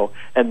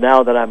 And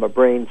now that I'm a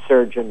brain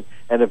surgeon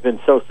and have been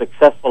so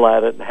successful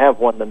at it and have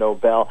won the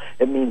Nobel,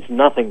 it means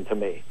nothing to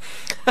me.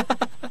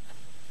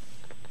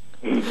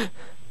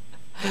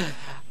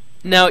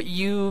 Now,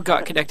 you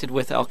got connected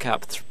with El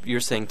Cap, you're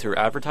saying through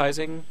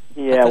advertising?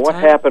 Yeah, what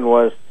happened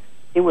was,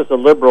 he was a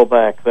liberal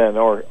back then,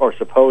 or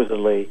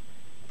supposedly,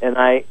 and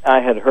I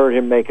had heard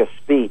him make a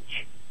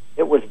speech.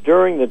 It was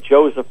during the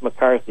Joseph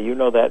McCarthy. You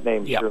know that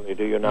name, surely,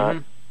 do you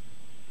not?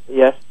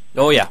 Yes?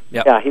 Oh, yeah.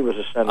 Yep. Yeah, he was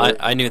a senator.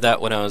 I knew that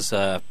when I was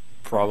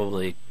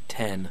probably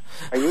 10.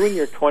 Are you in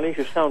your 20s?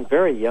 You sound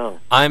very young.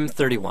 I'm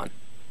 31.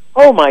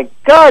 Oh, my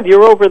God,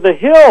 you're over the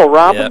hill,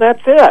 Robin. Yep.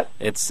 That's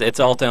it. It's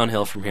all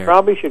downhill from here.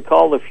 Probably should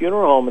call the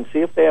funeral home and see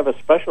if they have a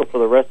special for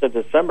the rest of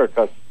December,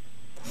 because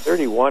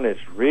 31 is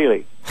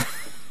really...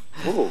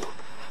 Ooh.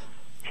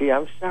 Gee,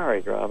 I'm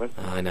sorry, Robin.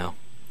 I know.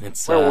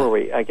 It's Where were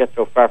we? I get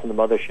so far from the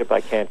mothership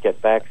I can't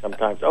get back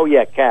sometimes. Oh,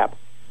 yeah, Cap.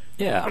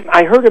 Yeah.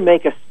 I heard him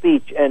make a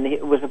speech, and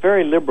it was a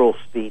very liberal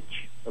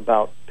speech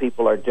about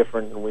people are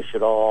different and we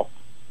should all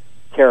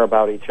care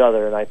about each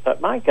other. And I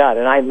thought, my God,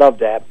 and I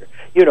loved Abner.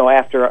 You know,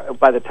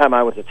 by the time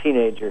I was a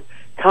teenager,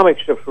 comic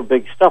strips were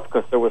big stuff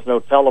because there was no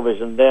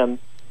television then.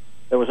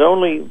 There was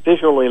only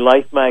visually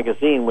Life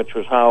magazine, which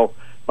was how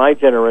my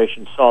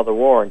generation saw the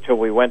war until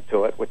we went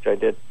to it, which I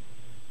did.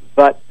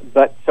 But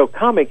so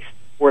comics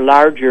were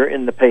larger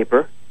in the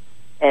paper,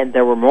 and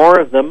there were more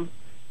of them,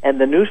 and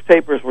the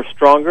newspapers were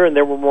stronger, and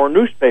there were more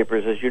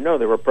newspapers. As you know,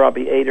 there were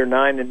probably 8 or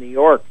 9 in New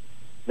York.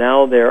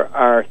 Now there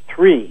are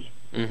 3.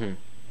 Mm-hmm.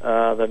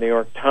 The New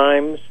York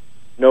Times,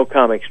 no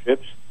comic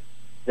strips.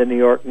 The New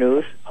York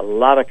News, a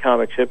lot of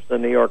comic strips. The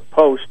New York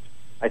Post,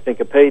 I think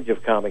a page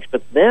of comics.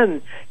 But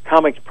then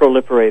comics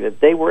proliferated.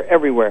 They were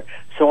everywhere.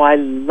 So I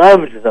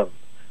loved them.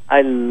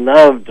 I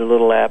loved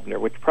Little Abner,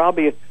 which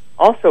probably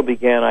also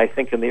began, I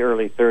think, in the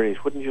early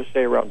 30s. Wouldn't you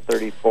say around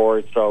 34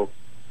 or so?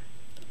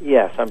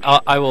 Yes.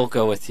 I will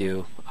go with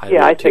you.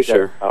 I think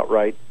that's about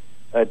right.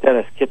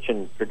 Dennis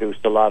Kitchen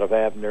produced a lot of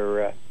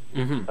Abner,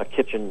 a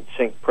kitchen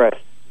sink press,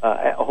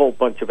 a whole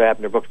bunch of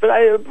Abner books. But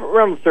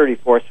around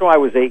 34, so I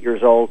was 8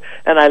 years old,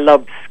 and I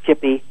loved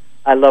Skippy.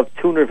 I loved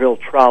Toonerville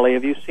Trolley.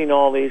 Have you seen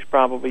all these?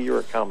 Probably you're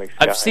a comics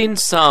guy. I've seen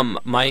some.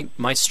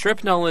 My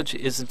strip knowledge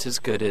isn't as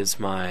good as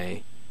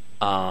my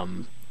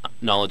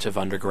knowledge of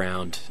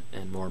underground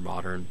and more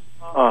modern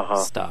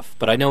stuff.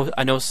 But I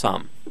know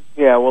some.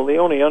 Yeah, well, the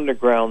only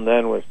underground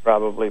then was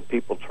probably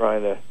people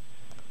trying to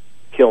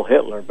kill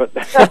Hitler, but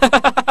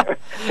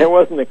there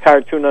wasn't a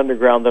cartoon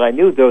underground that I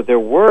knew. Though there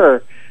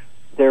were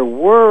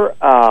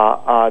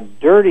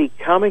dirty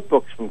comic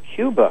books from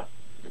Cuba.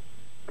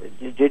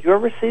 Did you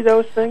ever see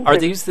those things? Are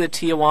these the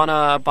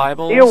Tijuana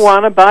Bibles?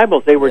 Tijuana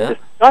Bibles. They were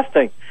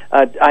disgusting.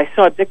 I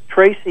saw Dick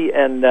Tracy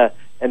and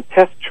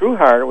Tess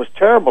Trueheart. It was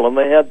terrible, and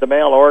they had the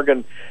male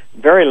organ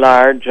very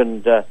large,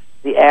 and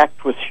the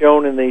act was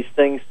shown in these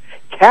things.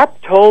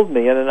 Cap told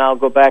me, and then I'll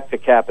go back to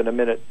Cap in a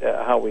minute,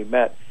 how we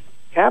met.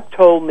 Cap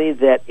told me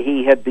that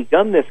he had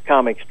begun this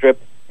comic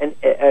strip, and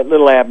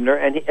Little Abner,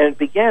 and it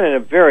began in a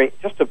very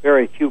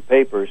few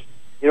papers.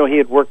 You know, he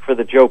had worked for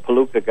the Joe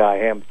Palooka guy,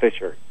 Ham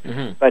Fisher.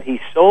 Mm-hmm. But he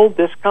sold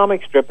this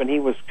comic strip, and he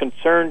was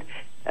concerned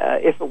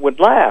if it would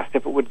last,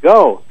 if it would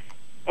go.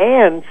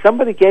 And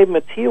somebody gave him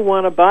a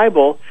Tijuana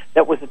Bible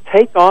that was a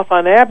takeoff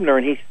on Abner,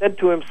 and he said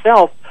to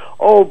himself,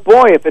 "Oh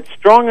boy, if it's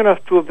strong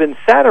enough to have been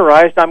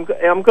satirized, I'm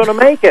going to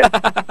make it."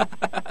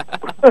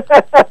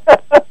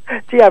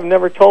 Gee, I've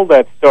never told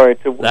that story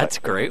to. That's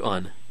a great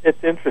one.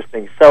 It's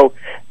interesting. So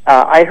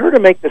I heard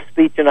him make the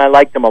speech, and I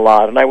liked him a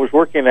lot. And I was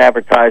working in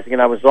advertising,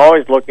 and I was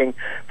always looking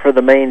for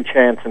the main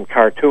chance in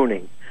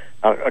cartooning,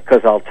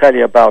 because I'll tell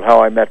you about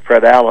how I met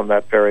Fred Allen,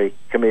 that very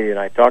comedian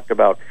I talked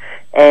about.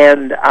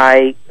 And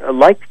I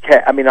liked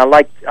Cap.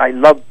 I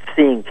loved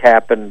seeing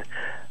Cap, and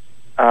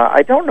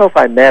I don't know if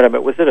I met him.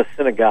 It was at a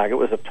synagogue. It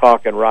was a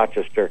talk in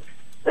Rochester,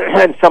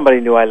 and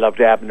somebody knew I loved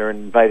Abner and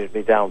invited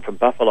me down from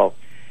Buffalo.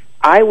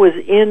 I was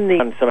in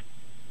the...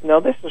 No,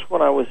 this is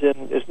when I was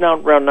in... It's now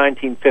around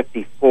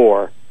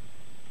 1954,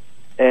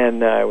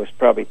 and I was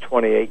probably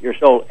 28 years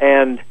old.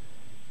 And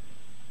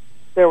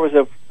there was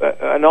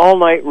an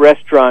all-night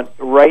restaurant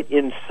right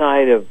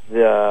inside of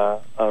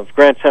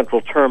Grand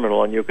Central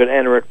Terminal, and you could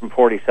enter it from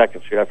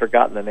 42nd Street. I've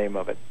forgotten the name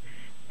of it.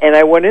 And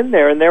I went in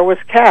there, and there was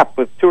Cap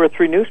with 2 or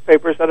 3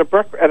 newspapers at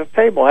a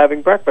table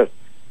having breakfast.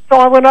 So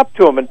I went up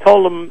to him and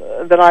told him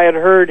that I had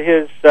heard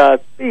his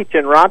speech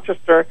in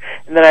Rochester,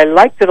 and that I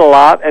liked it a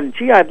lot, and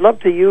gee, I'd love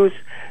to use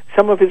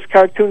some of his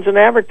cartoons in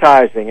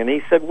advertising. And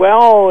he said,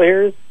 well,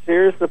 here's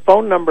the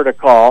phone number to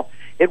call.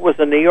 It was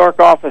a New York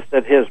office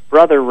that his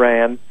brother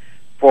ran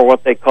for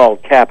what they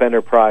called Cap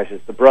Enterprises.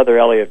 The brother,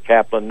 Elliot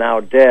Kaplan, now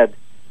dead,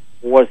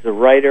 was the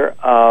writer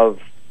of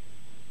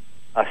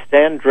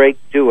Stan Drake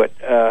drew it.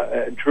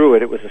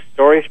 It was a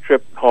story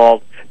strip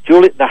called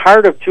The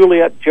Heart of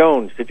Juliet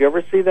Jones. Did you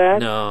ever see that?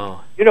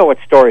 No. You know what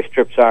story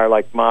strips are,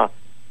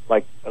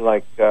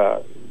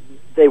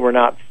 they were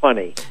not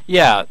funny.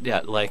 Yeah,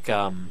 like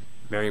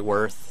Mary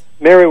Worth.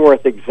 Mary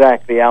Worth,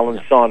 exactly.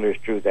 Alan Saunders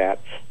drew that.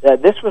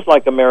 This was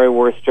like a Mary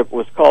Worth strip. It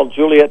was called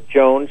Juliet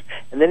Jones,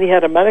 and then he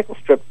had a medical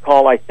strip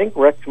called, I think,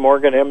 Rex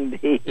Morgan,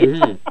 M.D.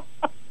 Mm-hmm.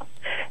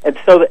 And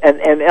so,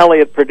 and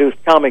Elliot produced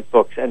comic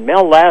books. And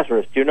Mel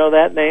Lazarus, do you know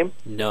that name?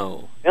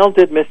 No. Mel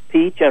did Miss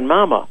Peach and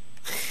Mama.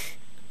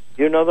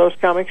 Do you know those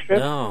comic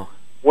strips? No.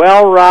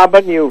 Well,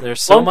 Robin,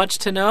 there's so much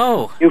to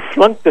know. You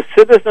flunked the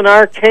Citizen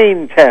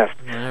Arcane test.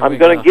 I'm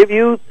going to give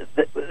you.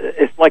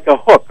 It's like a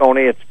hook,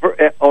 only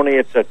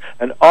it's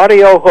an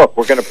audio hook.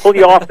 We're going to pull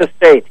you off the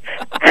stage.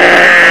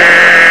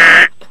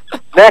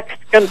 Next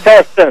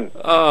contestant.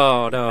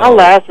 Oh no. Mel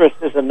Lazarus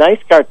is a nice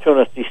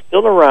cartoonist. He's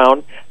still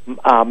around.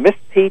 Miss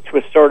Peach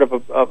was sort of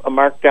a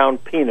markdown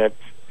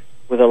Peanuts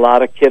with a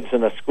lot of kids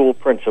and a school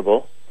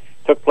principal.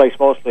 Took place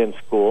mostly in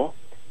school,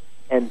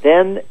 and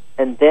then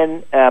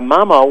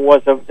Mama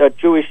was a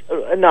Jewish,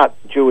 not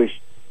Jewish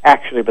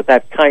actually, but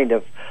that kind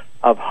of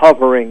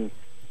hovering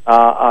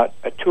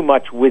Too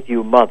Much With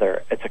You,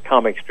 Mother. It's a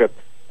comic strip,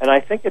 and I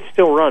think it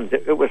still runs.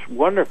 It was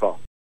wonderful.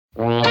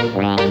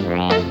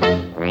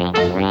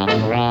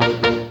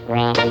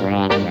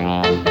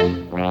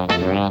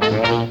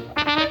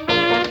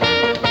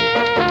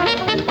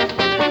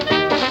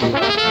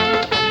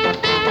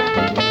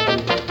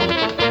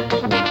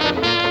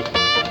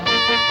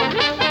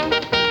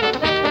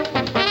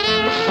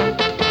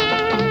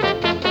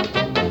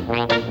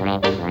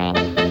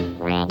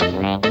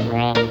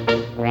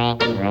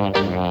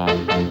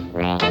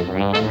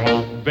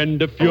 Wenn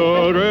der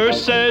Führer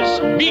says,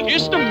 wie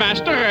ist der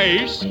Master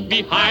Race?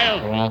 Wie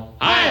Heil,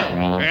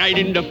 Heil, right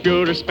in the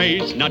Führer's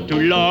space. Not to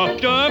love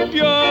the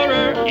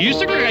Führer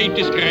is a great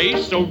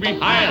disgrace. So wie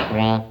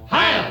Heil,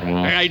 Heil,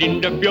 right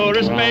in the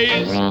Führer's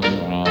space.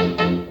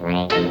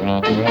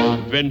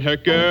 Wenn Herr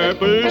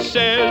Goebbels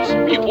says,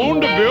 wie own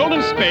the world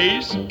in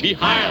space. Wie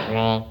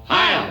Heil,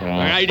 Heil,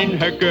 right in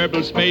Herr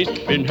Goebbels' face.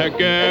 When Herr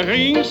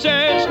Goering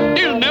says,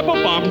 they'll never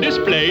bomb this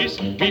place.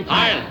 Wie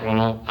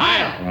Heil,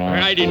 Heil,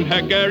 right in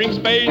Herr Goering's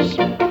face.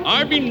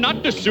 Are we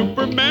not the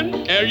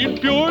Superman? Aryan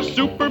pure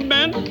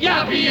Superman?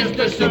 Ja, wie ist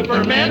der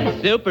Superman?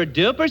 Super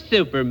duper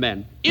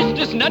Superman. Is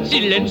this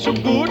Nazi-land so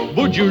good?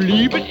 Would you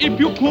leave it if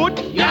you could?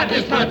 Ja,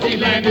 this Nazi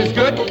land is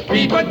good.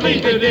 We would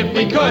leave it if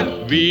we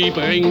could. We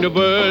bring the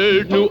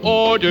world new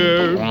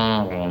order.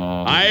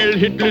 Heil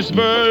Hitler's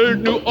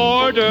world new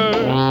order.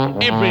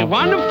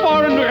 Everyone a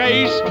foreign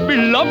race. We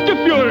love the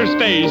Führer's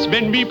face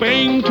when we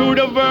bring to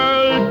the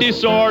world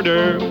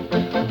disorder.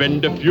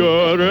 When the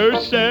Führer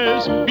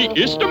says, wie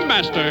ist der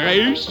Master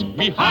Race?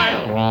 Wie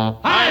Heil,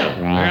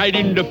 Heil, right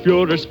in the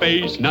Führer's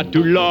face. Not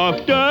to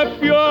love the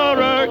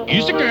Führer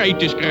is a great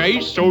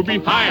disgrace. So be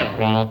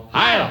Heil,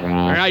 Heil,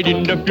 right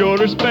in the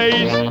Führer's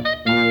face.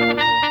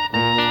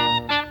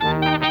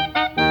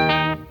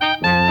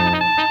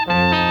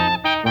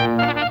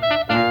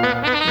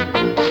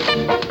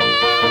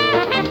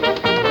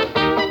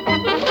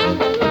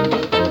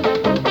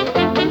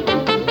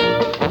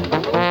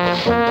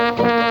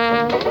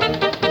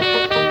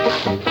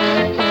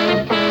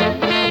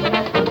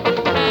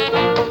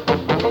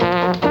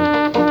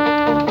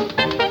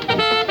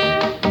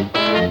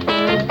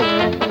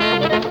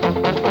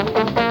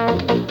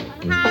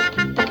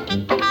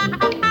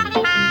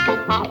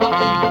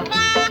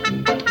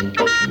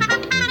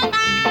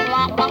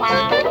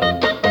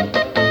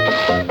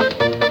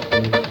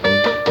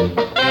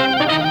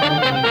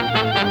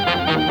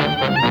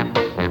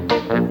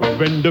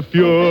 When the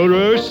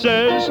Führer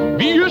says,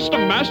 wie ist der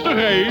Master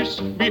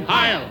Race? Wie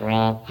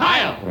Heil,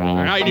 Heil,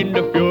 right in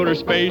the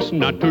Führer's face.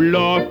 Not to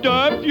love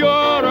the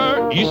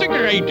Führer is a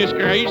great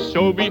disgrace.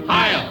 So be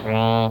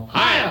Heil,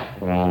 Heil,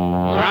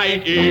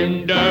 right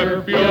in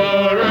the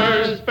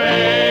Führer's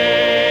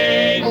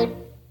face.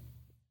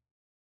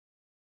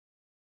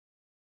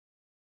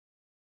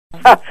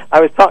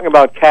 I was talking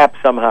about Cap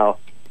somehow.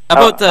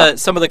 About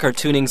some of the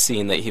cartooning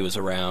scene that he was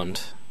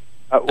around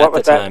what at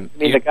was the that? time. I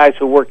mean, the guys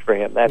who worked for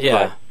him. That's Yeah.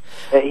 right.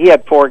 He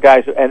had 4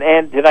 guys.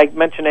 And did I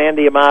mention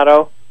Andy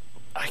Amato?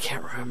 I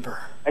can't remember.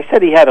 I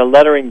said he had a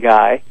lettering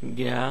guy,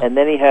 Yeah. and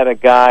then he had a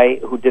guy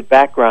who did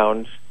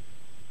backgrounds,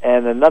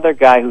 and another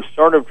guy who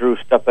sort of drew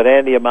stuff, but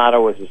Andy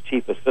Amato was his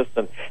chief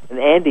assistant. And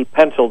Andy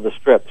penciled the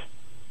strips.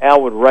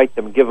 Al would write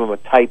them, give them a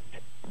typed,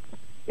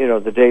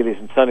 the dailies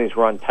and Sundays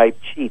were on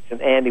typed sheets,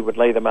 and Andy would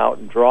lay them out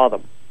and draw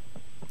them.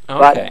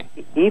 Okay.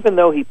 But even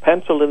though he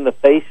penciled in the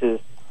faces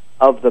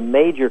of the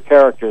major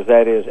characters,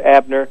 that is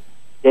Abner,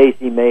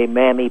 Daisy May,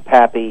 Mammy,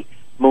 Pappy,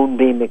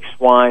 Moonbeam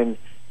McSwine,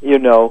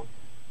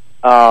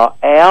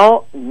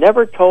 Al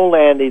never told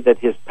Andy that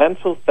his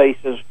pencil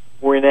faces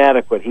were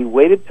inadequate. He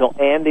waited till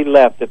Andy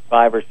left at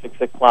 5 or 6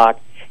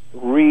 o'clock,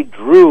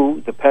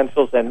 redrew the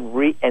pencils and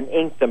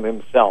inked them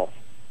himself.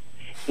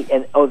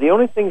 The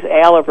only things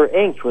Al ever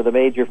inked were the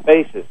major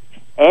faces.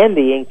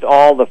 Andy inked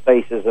all the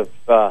faces of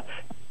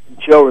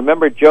Joe.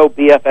 Remember Joe,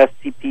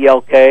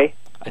 BFSTPLK?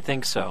 I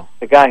think so.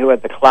 The guy who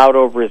had the cloud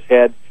over his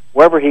head.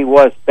 Wherever he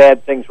was,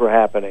 bad things were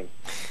happening.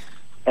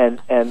 And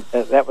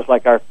that was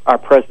like our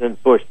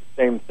President Bush,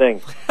 the same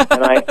thing.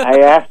 And I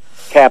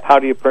asked Cap, how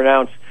do you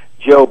pronounce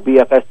Joe,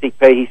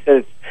 BFSTP? He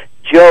said,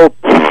 Joe.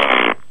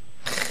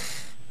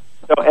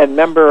 And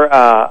remember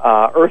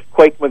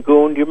Earthquake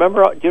Magoon?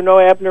 Do you know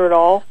Abner at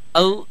all?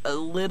 A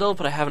little,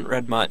 but I haven't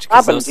read much.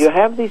 Do you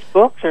have these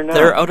books or not?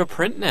 They're out of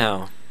print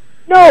now.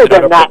 No,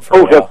 they're not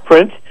out of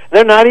print.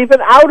 They're not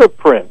even out of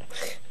print.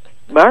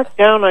 Mark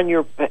down on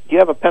your... Do you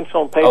have a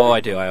pencil and paper? Oh, I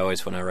do. I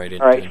always, when I write it.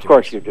 All right, of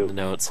course you do. The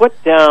notes.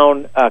 Put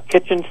down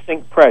Kitchen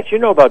Sink Press. You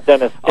know about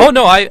Dennis. Oh,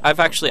 no, I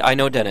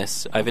know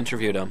Dennis. I've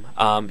interviewed him.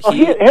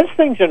 His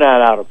things are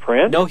not out of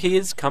print. No,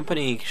 his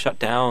company shut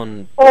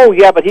down. Oh,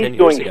 yeah, but he's 10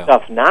 doing years ago.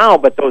 stuff now,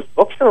 but those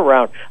books are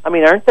around. I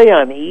mean, aren't they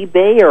on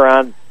eBay or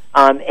on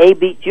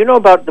AB? Do you know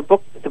about the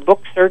book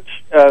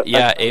search?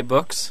 Yeah,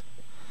 A-Books.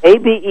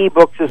 ABE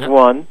Books is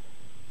one.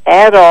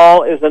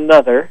 Adall is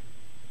another.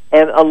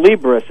 And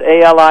Alibris,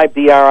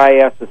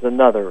 ALIBRIS, is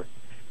another.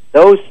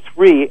 Those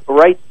 3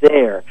 right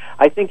there.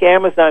 I think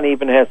Amazon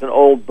even has an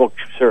old book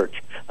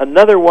search.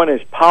 Another one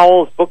is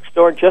Powell's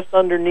Bookstore, just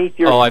underneath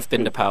your... Oh, I've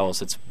been to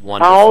Powell's. It's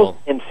wonderful. Powell's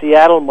in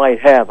Seattle might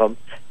have them.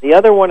 The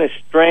other one is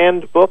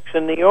Strand Books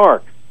in New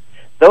York.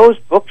 Those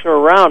books are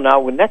around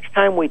now. Next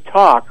time we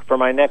talk for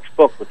my next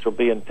book, which will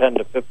be in 10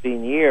 to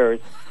 15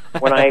 years,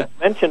 when I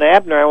mention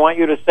Abner, I want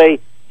you to say,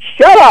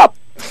 "Shut up!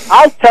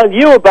 I'll tell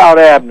you about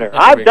Abner.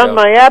 I've done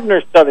my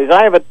Abner studies.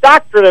 I have a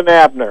doctorate in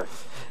Abner."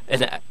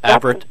 And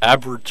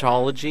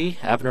Abnerology?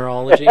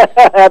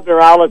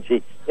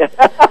 Abnerology.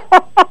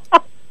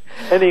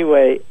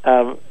 Anyway,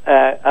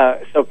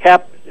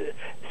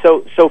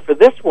 so for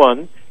this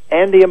one,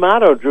 Andy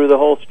Amato drew the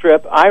whole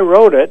strip. I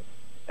wrote it,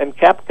 and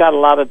Cap got a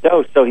lot of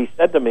dough. So he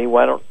said to me,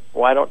 "Why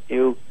don't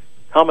you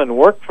come and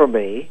work for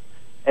me,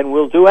 and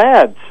we'll do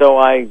ads?" So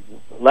I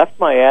left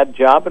my ad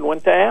job and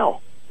went to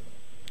Al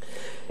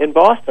in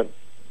Boston,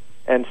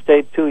 and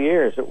stayed 2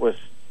 years. It was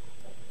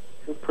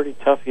 2 pretty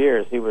tough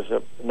years. He was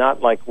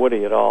not like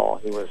Woody at all.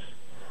 He was.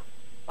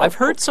 I've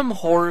heard some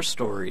horror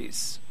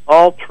stories.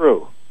 All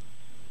true.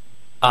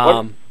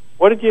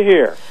 What did you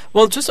hear?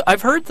 Well,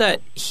 I've heard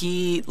that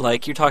he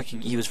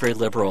was very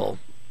liberal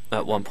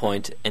at one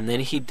point, and then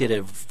he did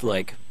a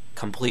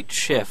complete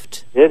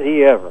shift. Did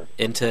he ever?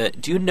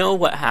 Do you know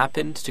what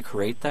happened to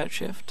create that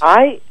shift?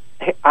 I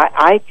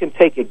can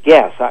take a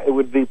guess. It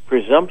would be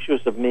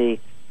presumptuous of me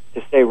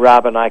to say,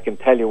 Robin, I can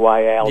tell you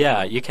why Al.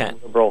 Yeah, you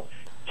can. Liberal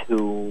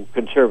to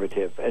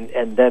conservative,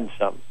 and then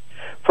some.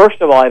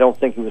 First of all, I don't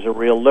think he was a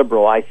real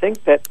liberal. I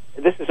think that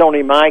this is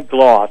only my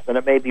gloss, and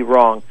it may be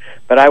wrong,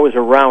 but I was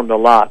around a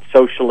lot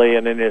socially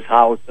and in his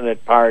house and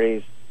at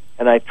parties,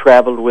 and I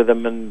traveled with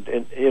him,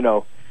 and you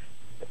know.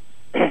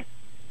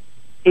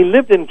 He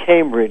lived in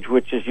Cambridge,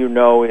 which, as you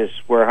know, is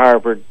where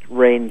Harvard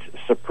reigns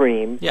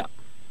supreme. Yeah.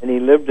 And he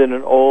lived in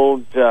an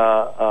old,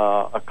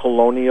 a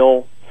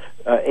colonial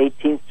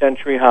 18th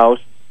century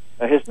house.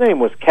 His name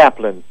was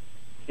Kaplan,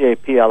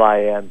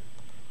 Caplin,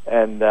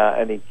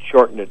 and he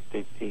shortened it.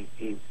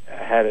 He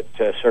had it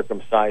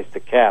circumcised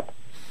to Cap.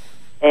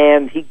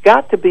 And he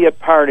got to be at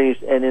parties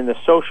and in the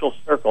social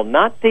circle,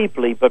 not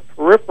deeply, but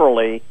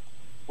peripherally,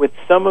 with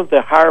some of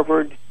the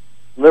Harvard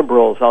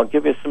liberals. I'll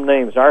give you some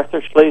names.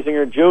 Arthur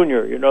Schlesinger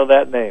Jr., you know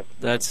that name.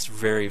 That's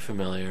very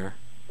familiar.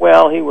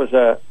 Well, his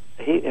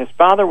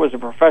father was a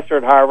professor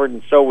at Harvard,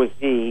 and so was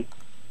he.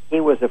 He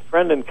was a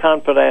friend and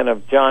confidant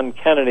of John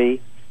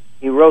Kennedy.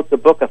 He wrote the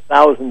book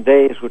 1,000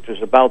 Days, which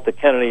was about the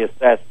Kennedy's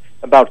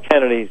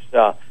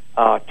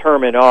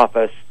term in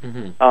office.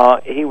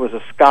 Mm-hmm. He was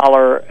a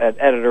scholar, an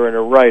editor, and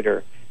a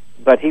writer,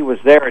 but he was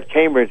there at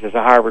Cambridge as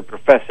a Harvard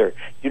professor. Do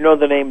you know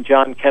the name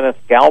John Kenneth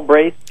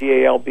Galbraith,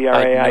 Galbraith?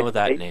 I know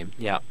that name,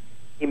 yeah.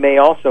 He may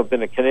also have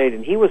been a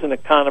Canadian. He was an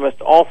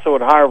economist also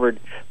at Harvard,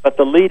 but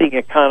the leading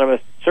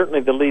economist, certainly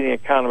the leading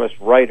economist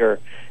writer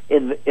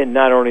in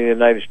not only the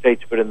United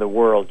States but in the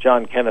world,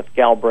 John Kenneth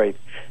Galbraith.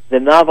 The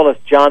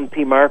novelist John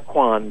P.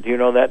 Marquand, do you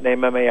know that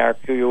name,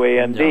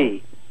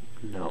 Marquand?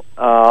 No.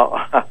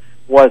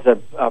 Was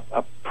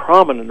a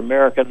prominent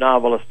American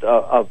novelist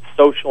of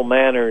social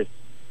manners.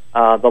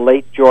 The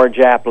late George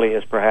Apley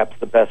is perhaps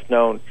the best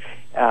known,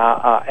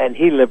 and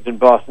he lived in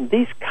Boston.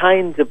 These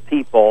kinds of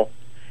people,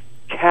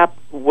 Cap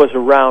was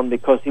around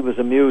because he was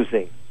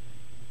amusing.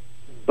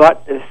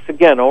 But, this is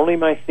again, only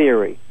my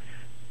theory.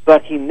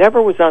 But he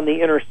never was on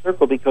the inner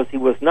circle because he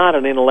was not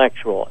an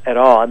intellectual at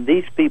all, and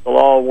these people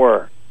all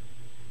were.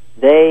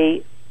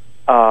 They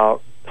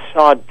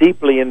saw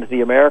deeply into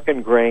the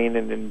American grain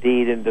and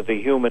indeed into the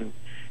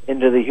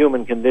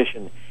human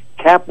condition.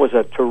 Cap was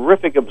a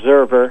terrific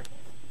observer,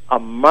 a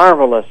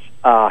marvelous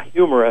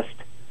humorist,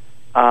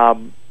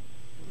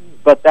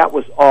 but that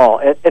was all.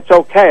 It's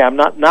okay. I'm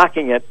not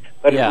knocking it,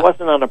 but It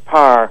wasn't on a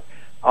par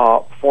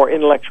for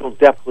intellectual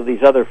depth with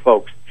these other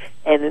folks.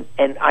 And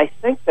I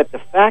think that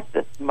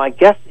my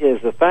guess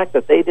is the fact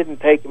that they didn't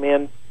take him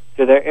in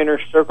to their inner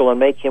circle and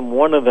make him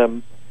one of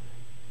them.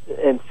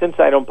 And since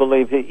I don't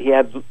believe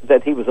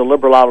that he was a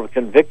liberal out of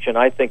conviction,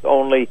 I think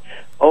only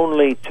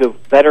to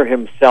better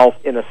himself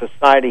in a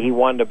society he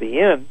wanted to be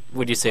in.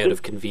 Would you say out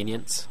of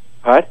convenience?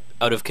 What?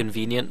 Out of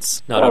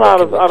convenience, not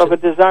out of a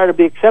desire to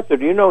be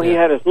accepted. You know, he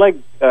had his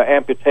leg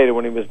amputated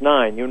when he was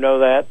 9. You know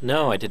that?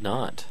 No, I did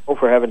not. Oh,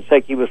 for heaven's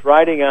sake! He was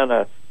riding on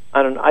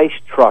an ice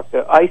truck.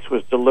 The ice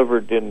was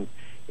delivered in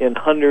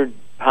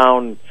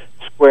 100-pound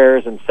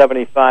squares and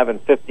 75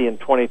 and 50 and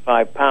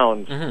 25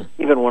 pounds.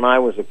 Mm-hmm. Even when I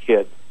was a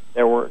kid,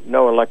 there were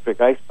no electric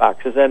ice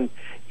boxes, and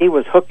he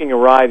was hooking a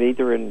ride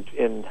either in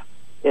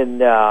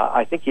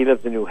I think he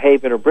lived in New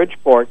Haven or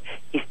Bridgeport.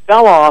 He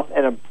fell off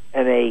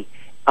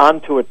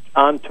onto a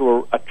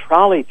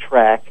trolley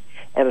track,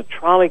 and a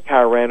trolley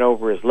car ran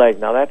over his leg.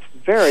 Now that's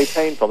very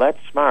painful. That's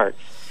smart.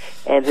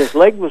 And his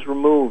leg was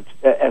removed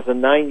as a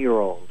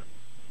 9-year-old.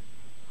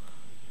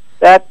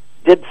 That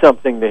did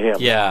something to him.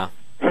 Yeah.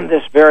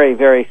 This very,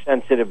 very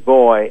sensitive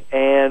boy,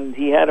 and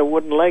he had a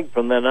wooden leg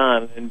from then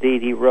on.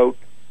 Indeed, he wrote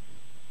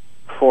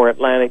for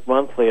Atlantic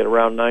Monthly at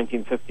around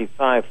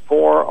 1955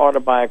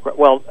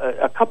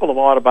 a couple of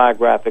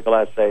autobiographical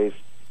essays,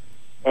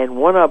 and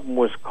one of them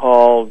was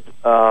called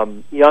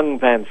Young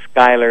Van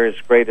Skyler's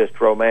Greatest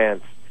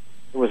Romance.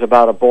 It was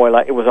about a boy,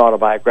 like it was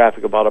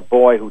autobiographic about a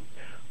boy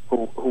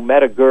who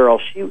met a girl.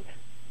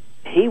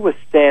 He was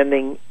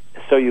standing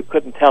so you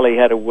couldn't tell he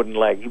had a wooden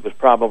leg. He was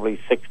probably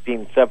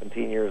 16,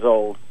 17 years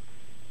old.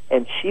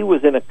 And she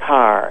was in a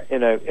car,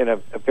 in a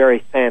very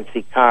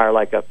fancy car,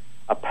 like a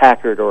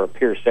Packard or a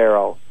Pierce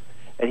Arrow.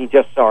 And he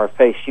just saw her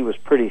face. She was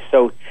pretty.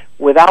 So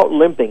without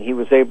limping, he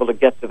was able to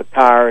get to the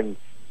car and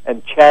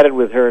chatted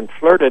with her and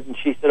flirted. And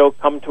she said, "Oh,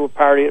 come to a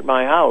party at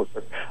my house."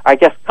 Or, I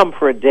guess, come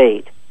for a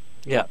date.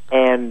 Yeah.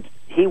 And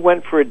he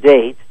went for a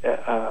date,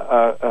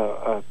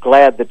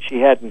 glad that she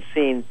hadn't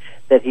seen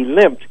that he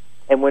limped.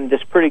 And when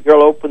this pretty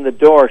girl opened the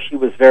door, she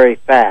was very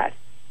fat.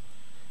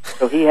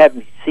 So he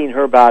hadn't seen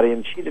her body,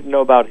 and she didn't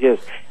know about his.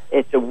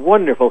 It's a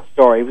wonderful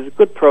story. He was a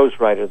good prose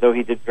writer, though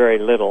he did very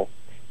little.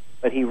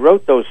 But he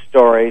wrote those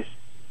stories.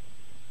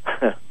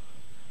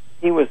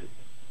 He was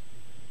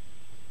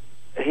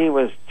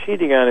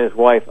cheating on his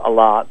wife a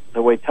lot,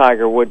 the way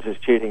Tiger Woods is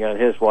cheating on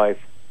his wife.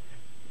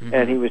 Mm-hmm.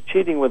 And he was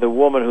cheating with a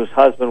woman whose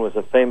husband was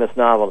a famous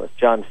novelist,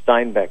 John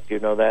Steinbeck. Do you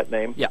know that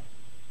name? Yeah.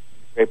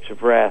 Grapes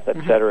of Wrath,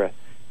 etc.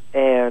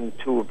 And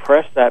to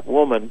impress that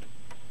woman,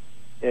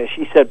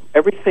 she said,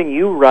 "Everything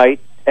you write,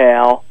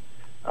 Al,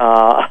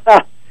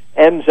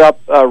 ends up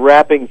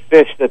wrapping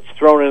fish that's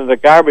thrown into the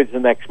garbage the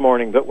next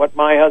morning. But what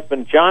my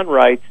husband John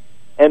writes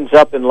ends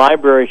up in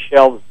library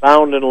shelves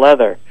bound in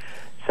leather."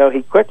 So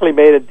he quickly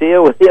made a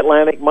deal with the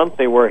Atlantic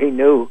Monthly, where he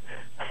knew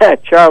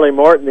Charlie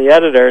Morton, the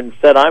editor, and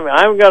said, I'm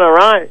going to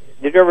write.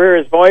 Did you ever hear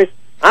his voice?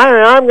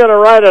 I'm going to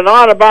write an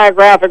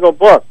autobiographical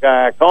book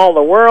called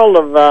The World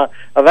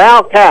of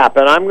Al Capp,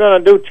 and I'm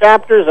going to do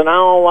chapters, and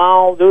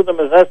I'll do them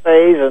as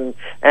essays,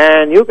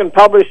 and you can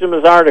publish them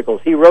as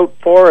articles. He wrote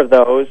 4 of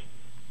those,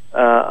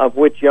 of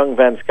which Young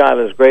Van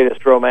Skyler's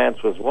Greatest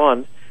Romance was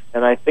one.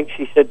 And I think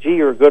she said, "Gee,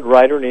 you're a good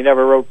writer," and he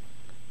never wrote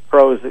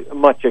prose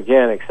much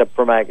again, except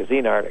for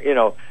magazine art,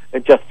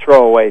 and just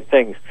throwaway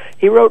things.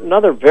 He wrote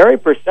another very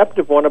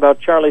perceptive one about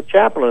Charlie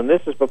Chaplin, and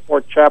this is before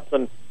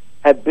Chaplin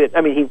had been,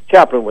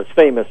 Chaplin was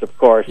famous, of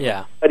course,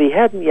 yeah, but he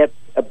hadn't yet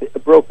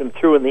broken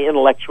through in the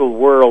intellectual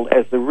world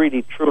as the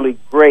really, truly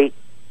great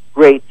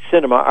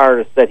cinema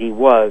artist that he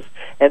was.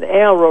 And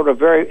Al wrote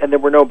and there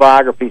were no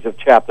biographies of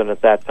Chaplin at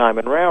that time,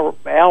 and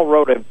Al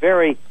wrote a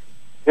very,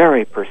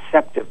 very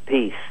perceptive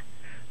piece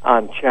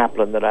on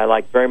Chaplin that I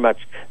liked very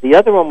much. The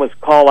other one was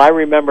called I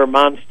Remember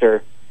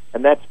Monster,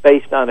 and that's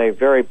based on a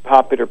very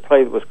popular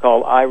play that was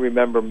called I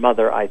Remember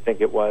Mother, I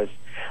think it was.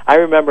 I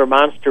Remember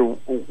Monster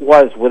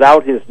was,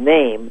 without his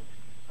name,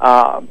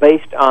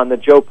 based on the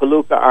Joe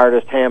Palooka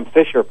artist Ham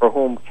Fisher, for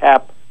whom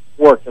Capp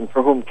worked and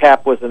for whom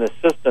Capp was an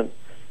assistant.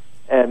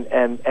 And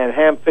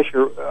Ham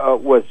Fisher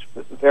was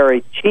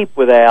very cheap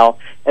with Al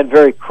and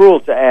very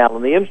cruel to Al.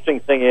 And the interesting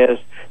thing is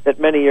that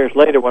many years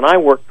later, when I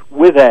worked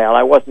with Al,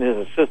 I wasn't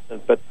his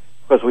assistant, but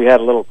because we had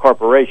a little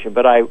corporation,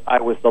 but I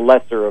was the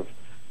lesser of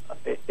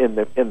in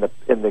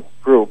the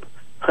group.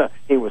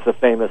 He was the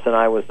famous, and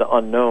I was the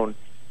unknown.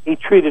 He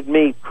treated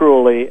me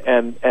cruelly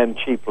and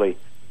cheaply.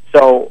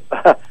 So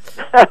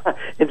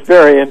it's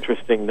very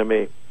interesting to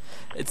me.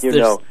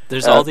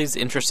 There's all these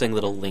interesting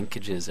little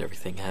linkages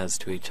everything has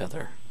to each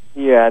other.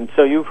 Yeah, and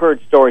so you've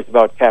heard stories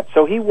about Capp.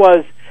 So he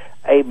was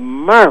a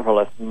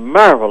marvelous,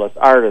 marvelous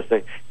artist.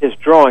 His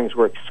drawings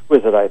were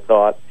exquisite, I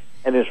thought,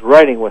 and his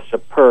writing was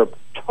superb,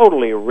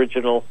 totally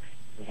original,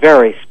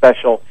 very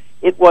special.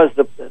 It was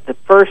the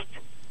first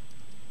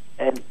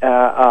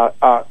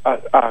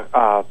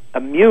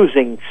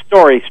amusing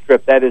story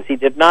strip. That is, he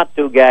did not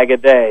do gag a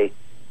day.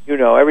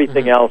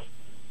 Everything else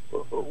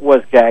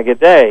was gag a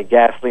day.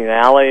 Gasoline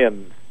Alley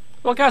and...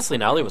 Well,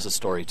 Gasoline Alley was a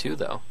story too,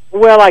 though.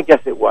 Well, I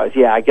guess it was.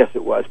 Yeah, I guess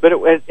it was. But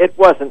it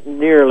wasn't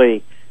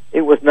nearly...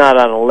 It was not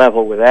on a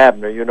level with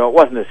Abner. It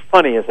wasn't as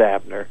funny as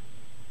Abner.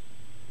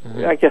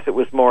 Mm-hmm. I guess it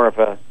was more of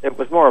a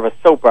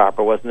soap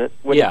opera, wasn't it?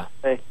 Yeah.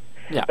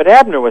 Yeah. But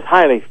Abner was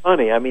highly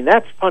funny.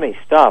 That's funny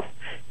stuff.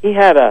 He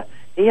had a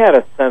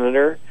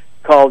senator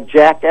called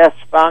Jack S.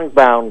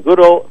 Fogbound, good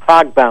old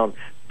Fogbound,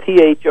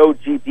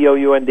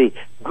 Phogbound,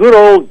 good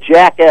old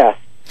Jack S.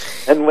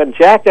 And when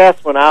Jack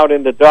S. went out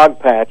into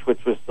Dogpatch,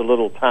 which was the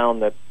little town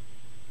the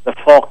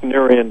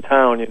Faulknerian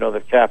town,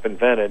 that Capp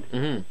invented,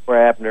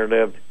 where Abner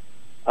lived.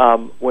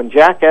 When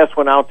Jack S.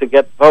 went out to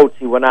get votes,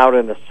 he went out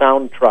in a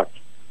sound truck.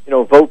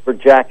 Vote for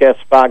Jack S.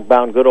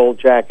 Fogbound, good old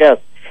Jack S.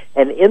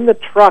 And in the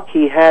truck,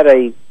 he had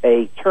a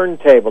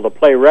turntable to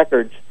play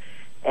records,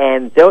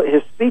 and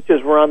his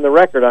speeches were on the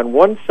record. On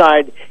one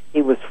side,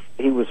 he was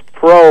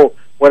pro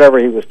whatever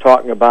he was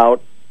talking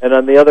about, and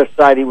on the other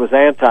side, he was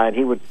anti, and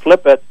he would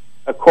flip it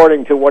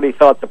according to what he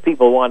thought the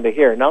people wanted to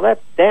hear. Now,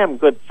 that's damn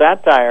good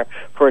satire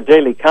for a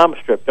daily comic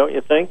strip, don't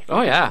you think?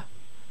 Oh, yeah.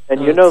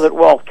 And you know that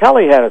Walt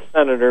Kelly had a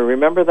senator,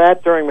 remember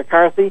that, during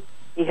McCarthy?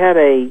 He had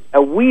a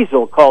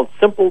weasel called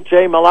Simple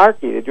J.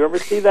 Malarkey. Did you ever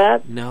see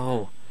that?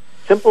 No.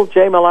 Simple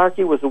J.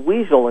 Malarkey was a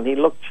weasel, and he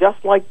looked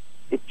just like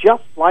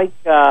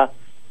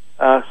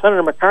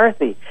Senator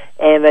McCarthy.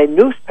 And a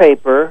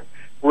newspaper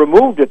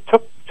removed it,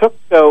 took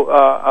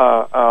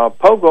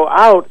Pogo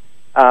out,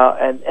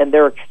 and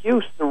their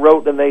excuse they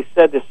wrote, and they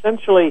said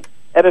essentially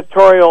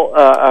editorial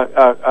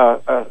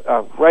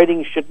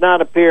writing should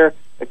not appear,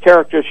 the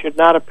characters should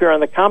not appear on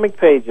the comic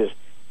pages.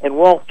 And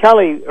Walt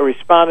Kelly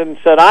responded and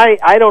said,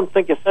 I don't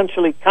think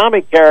essentially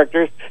comic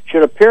characters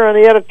should appear on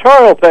the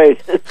editorial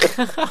pages.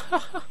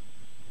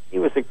 He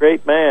was a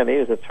great man. He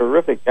was a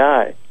terrific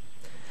guy.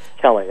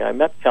 Kelly. I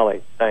met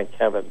Kelly, thank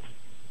heavens.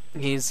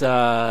 He's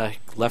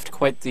left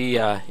quite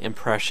the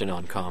impression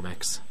on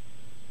comics.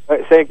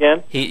 Say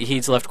again?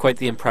 He's left quite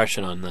the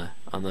impression on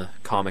the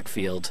comic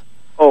field.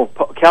 Oh,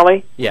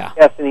 Kelly? Yeah.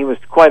 Yes, and he was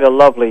quite a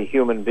lovely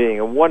human being,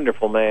 a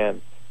wonderful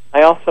man.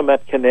 I also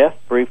met Kenneth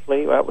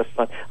briefly. That was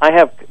fun.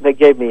 They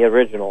gave me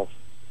originals.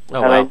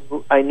 Oh, and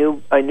wow. I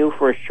knew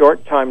for a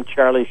short time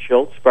Charlie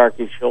Schultz,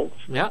 Sparky Schultz.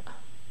 Yeah.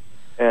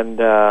 And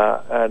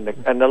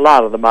a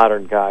lot of the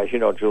modern guys,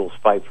 Jules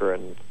Pfeiffer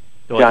and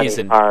Johnny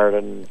Hart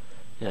and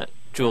yeah,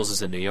 Jules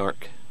is in New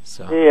York,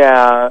 so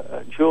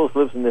yeah. Jules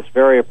lives in this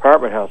very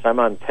apartment house. I'm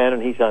on 10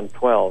 and he's on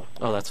 12.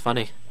 Oh, that's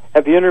funny.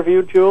 Have you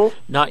interviewed Jules?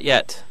 Not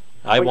yet.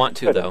 I want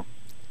to though.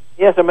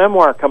 He has a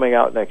memoir coming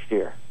out next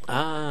year.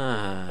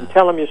 Ah. And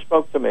tell him you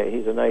spoke to me.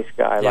 He's a nice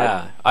guy.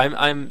 Yeah,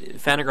 I'm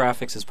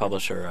Fantagraphics' his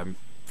publisher. I'm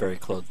very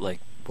close.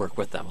 Work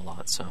with them a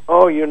lot. So.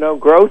 Oh, you know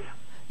Growth?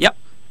 Yep.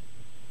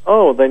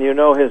 Oh, then you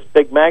know his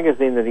big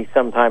magazine that he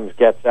sometimes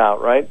gets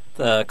out, right?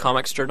 The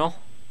Comics Journal?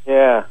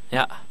 Yeah.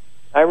 Yeah.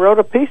 I wrote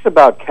a piece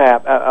about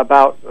Cap,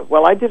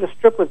 I did a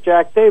strip with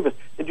Jack Davis.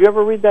 Did you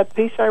ever read that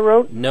piece I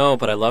wrote? No,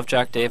 but I love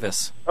Jack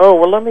Davis. Oh,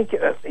 well,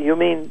 you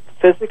mean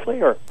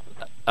physically or?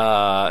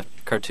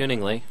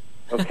 Cartooningly.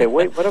 Okay,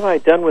 wait, what have I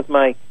done with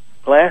my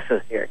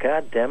glasses here?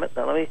 God damn it.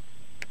 Now let me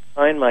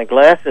find my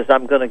glasses.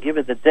 I'm going to give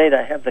it the date.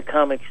 I have the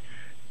Comics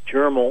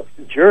Journal.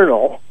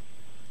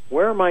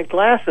 Where are my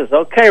glasses?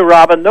 Okay,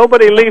 Robin,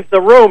 nobody leaves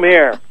the room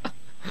here.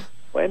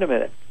 Wait a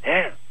minute.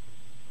 Damn.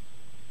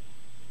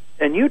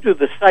 And you do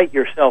the site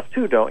yourself,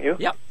 too, don't you?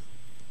 Yep.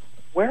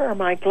 Where are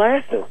my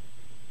glasses?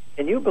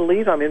 Can you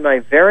believe I'm in my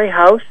very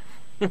house?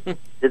 Did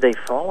they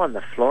fall on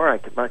the floor?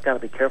 I've got to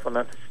be careful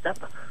not to step.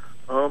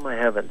 Oh, my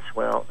heavens.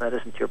 Well, that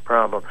isn't your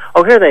problem.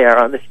 Oh, here they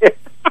are on the chair.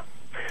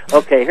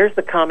 Okay, here's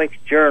the Comics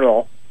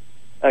Journal.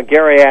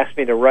 Gary asked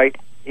me to write.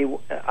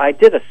 I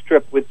did a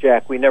strip with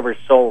Jack. We never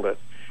sold it.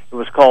 It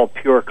was called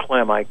Pure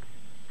Clem. I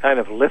kind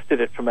of lifted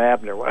it from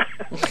Abner.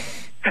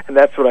 And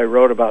that's what I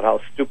wrote about, how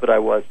stupid I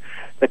was.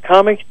 The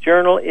Comics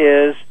Journal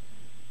is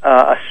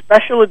a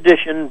special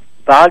edition,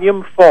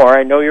 Volume 4.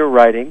 I know you're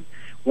writing.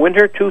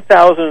 Winter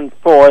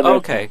 2004.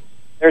 Okay.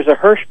 There's a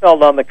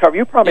Hirschfeld on the cover.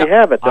 You probably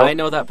have it, though. I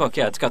know that book,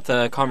 yeah. It's got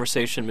the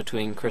conversation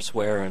between Chris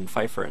Ware and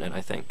Pfeiffer in it,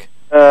 I think.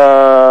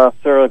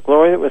 Sarah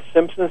Gloria with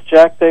Simpsons,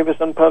 Jack Davis,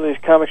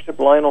 unpublished comic strip,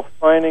 Lionel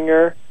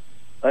Feininger.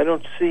 I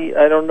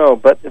don't know,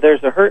 but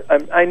there's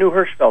I knew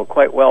Hirschfeld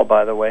quite well,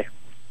 by the way.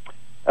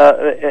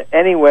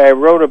 Anyway, I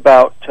wrote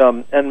about,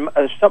 and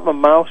there's something of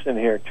Mouse in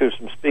here, too,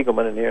 some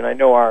Spiegelman in here, and I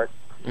know Art.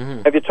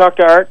 Mm-hmm. Have you talked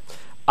to Art?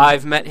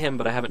 I've met him,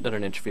 but I haven't done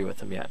an interview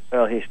with him yet.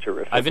 Well, he's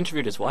terrific. I've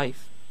interviewed his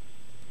wife.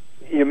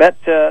 You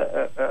met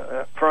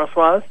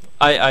Françoise?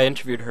 I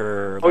interviewed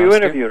her last you year.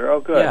 interviewed her? Oh,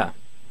 good. Yeah.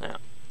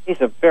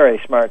 He's a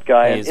very smart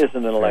guy and is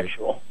an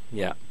intellectual.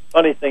 Yeah.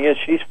 Funny thing is,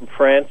 she's from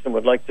France and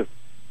would like to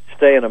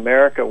stay in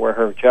America, where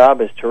her job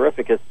is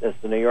terrific as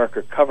the New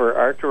Yorker cover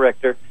art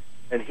director,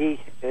 and he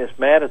is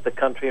mad at the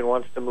country and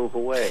wants to move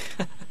away.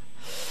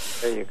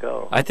 There you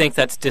go. I think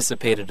that's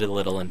dissipated a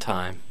little in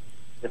time.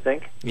 You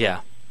think?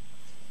 Yeah.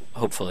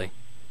 Hopefully.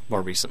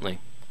 More recently.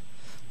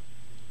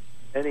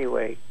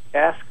 Anyway,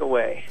 ask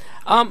away.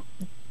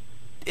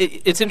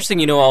 It's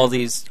interesting, all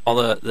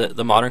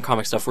the modern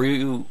comic stuff. Were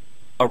you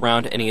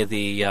around any of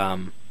the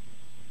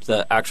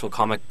actual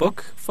comic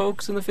book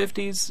folks in the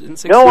 50s and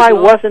 60s? No, I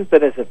wasn't,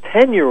 but as a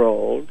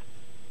 10-year-old,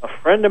 a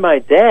friend of my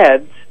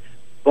dad's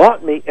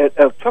took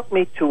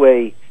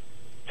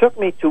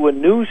me to a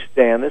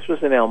newsstand. This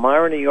was in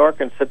Elmira, New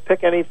York, and said,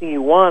 pick anything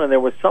you want, and there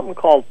was something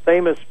called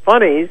Famous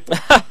Funnies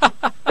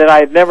that I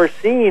had never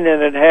seen,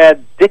 and it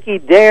had Dickie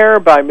Dare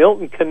by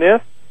Milton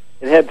Caniff.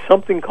 It had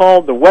something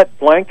called The Wet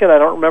Blanket. I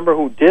don't remember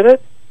who did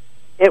it.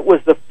 It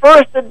was the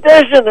first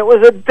edition. It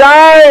was a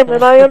dime,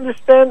 and I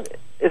understand.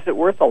 Is it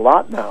worth a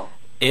lot now?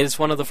 It is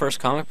one of the first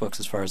comic books,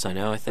 as far as I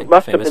know. I think it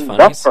must Famous have been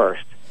Funnies. the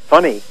first.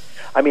 Funny.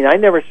 I mean, I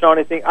never saw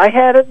anything. I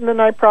had it, and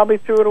then I probably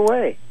threw it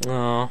away.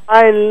 Oh.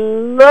 I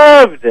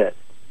loved it.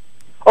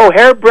 Oh,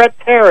 Hairbreadth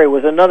Harry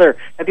was another.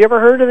 Have you ever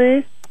heard of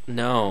these?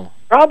 No.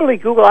 Probably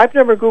Google. I've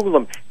never Googled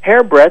them.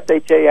 Hairbreadth,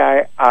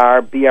 Hairbreadth,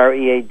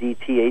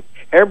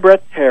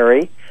 Hairbreadth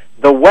Harry.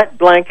 The Wet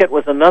Blanket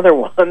was another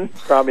one.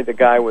 Probably the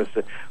guy was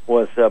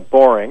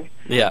boring.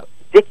 Yeah.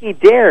 Dickie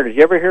Dare. Did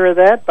you ever hear of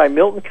that? By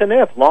Milton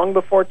Caniff, long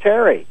before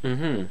Terry.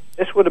 Mm-hmm.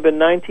 This would have been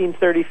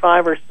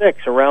 1935 or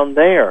 6, around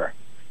there.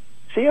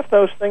 See if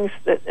those things,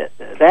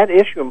 that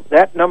issue,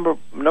 that number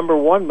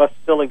one must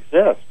still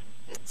exist.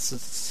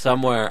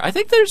 Somewhere. I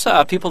think there's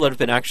people that have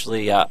been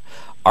actually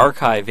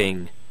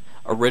archiving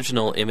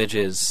original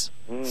images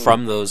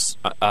from those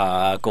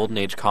Golden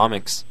Age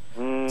comics,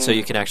 so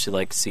you can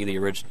actually see the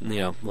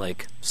original,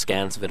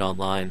 scans of it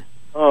online.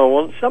 Oh,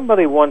 well,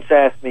 somebody once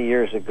asked me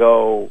years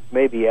ago,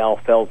 maybe Al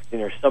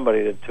Feldstein or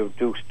somebody, to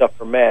do stuff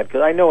for Mad,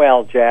 because I know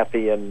Al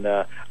Jaffe and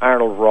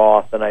Arnold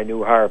Roth, and I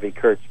knew Harvey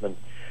Kurtzman,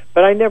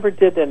 but I never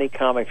did any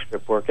comic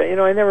strip work. You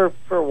know, I never,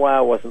 for a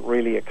while, wasn't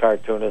really a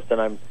cartoonist,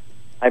 and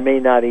I may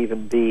not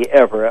even be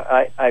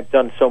ever. I've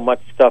done so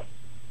much stuff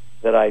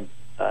that I'm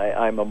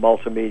a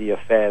multimedia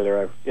failure.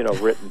 I've, you know,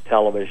 written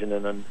television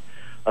and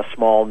a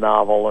small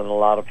novel and a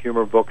lot of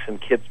humor books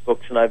and kids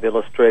books, and I've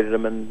illustrated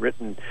them and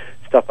written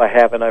stuff I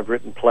haven't. I've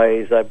written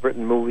plays. I've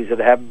written movies that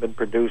haven't been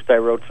produced. I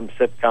wrote some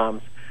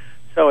sitcoms.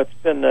 So it's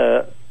been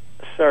a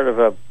sort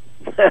of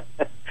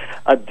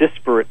a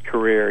disparate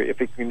career,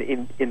 if you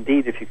can,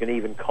 indeed, if you can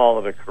even call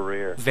it a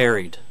career.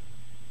 Varied.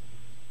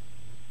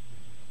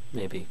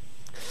 Maybe.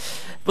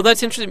 Well,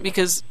 that's interesting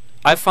because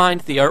I find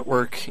the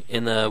artwork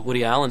in the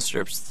Woody Allen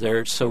strips,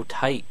 they're so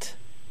tight,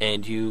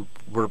 and you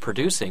were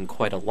producing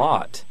quite a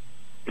lot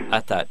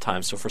at that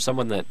time. So for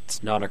someone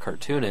that's not a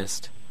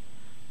cartoonist,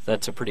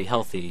 that's a pretty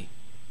healthy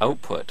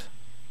output.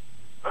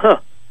 Huh.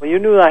 Well, you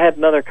knew I had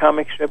another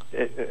comic strip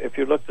if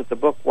you looked at the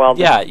book.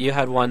 Yeah, you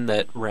had one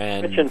that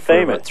ran Rich and for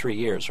Famous. about 3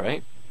 years,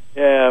 right?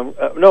 Yeah.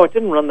 No, it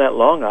didn't run that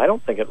long. I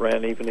don't think it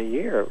ran even a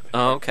year.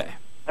 Oh, okay.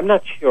 I'm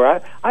not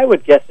sure. I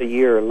would guess a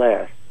year or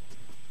less.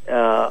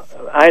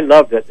 I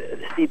loved it.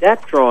 See,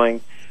 that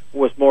drawing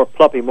was more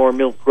plumpy, more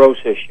Milk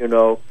Grossish, you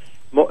know.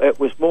 It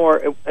was more,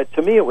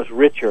 to me it was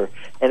richer,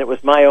 and it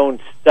was my own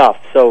stuff,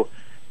 so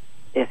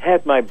it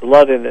had my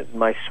blood in it and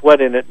my sweat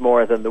in it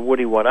more than the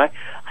Woody one. I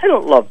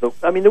don't love the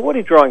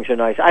Woody drawings are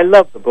nice. I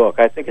love the book.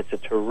 I think it's a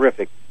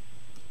terrific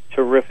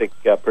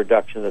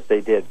production that they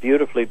did,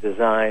 beautifully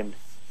designed.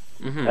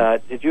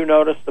 Mm-hmm. Did you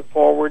notice the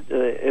forward?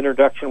 The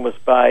introduction was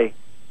by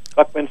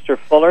Buckminster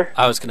Fuller.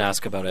 I was going to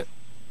ask about it.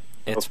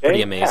 It's okay,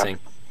 pretty amazing.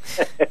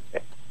 Yeah.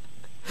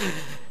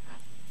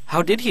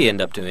 How did he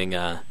end up doing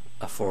a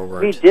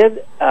forward? He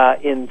did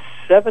in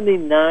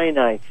 '79,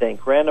 I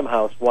think. Random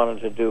House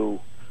wanted to do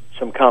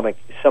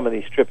some of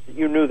these strips.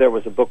 You knew there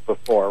was a book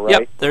before, right?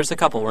 Yep, there's a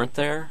couple, weren't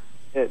there?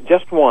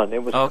 Just one.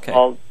 It was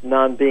called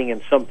Non-Being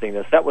and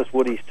Somethingness. That was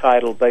Woody's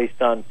title,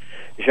 based on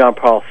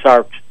Jean-Paul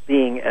Sartre's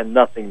Being and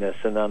Nothingness,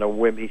 and on a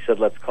whim he said,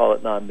 let's call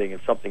it Non-Being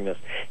and Somethingness.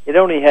 It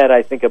only had,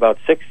 I think, about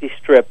 60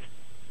 strips.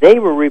 They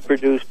were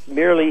reproduced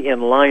merely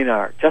in line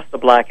art, just the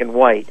black and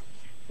white.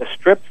 The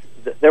strips,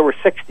 there were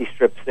 60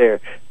 strips there.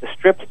 The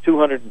strips,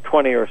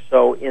 220 or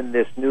so, in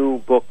this new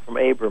book from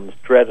Abrams,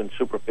 Dread and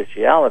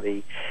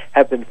Superficiality,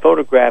 have been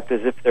photographed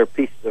as if they're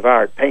pieces of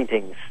art,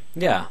 paintings.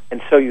 Yeah.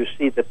 And so you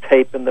see the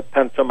tape and the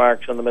pencil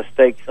marks and the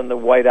mistakes and the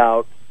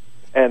whiteout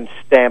and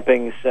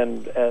stampings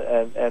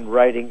and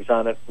writings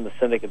on it from the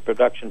syndicate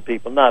production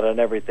people, not on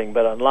everything,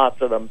 but on lots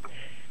of them.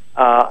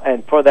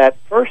 And for that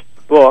first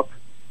book,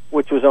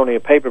 which was only a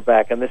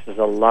paperback, and this is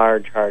a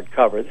large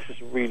hardcover. This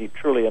is really,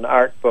 truly an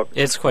art book.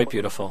 It's quite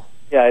beautiful.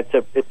 Yeah,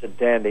 it's a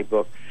dandy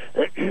book.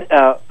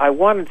 I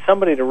wanted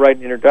somebody to write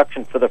an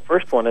introduction for the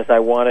first one, as I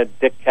wanted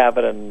Dick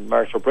Cavett and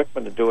Marshall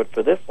Brickman to do it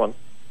for this one.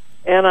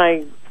 And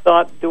I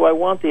thought, do I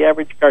want the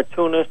average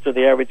cartoonist or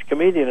the average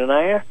comedian? And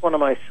I asked one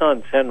of my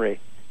sons, Henry.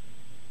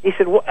 He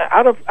said,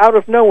 out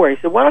of nowhere, he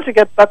said, why don't you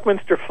get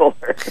Buckminster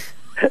Fuller?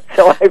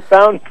 So I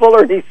found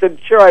Fuller, and he said,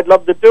 sure, I'd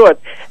love to do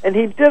it. And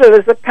he did it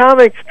as a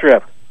comic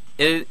strip.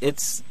 It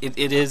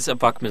is a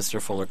Buckminster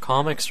Fuller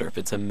comic strip.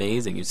 It's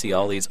amazing. You see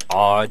all these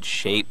odd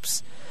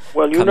shapes.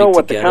 Well, you know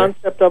what together. The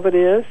concept of it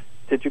is?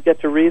 Did you get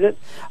to read it?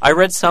 I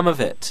read some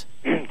of it.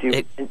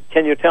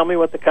 Can you tell me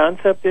what the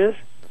concept is?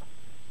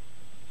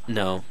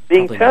 No.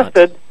 Being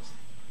tested.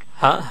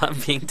 Not. Huh? I'm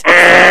being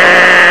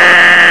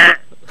tested.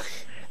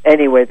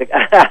 Anyway,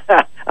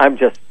 I'm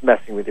just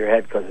messing with your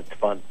head because it's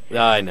fun.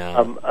 I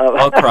know.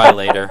 I'll cry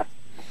later.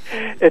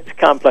 It's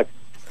complex.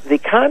 The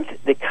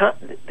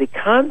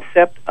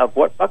concept of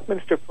what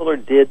Buckminster Fuller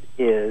did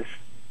is,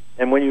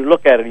 and when you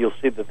look at it, you'll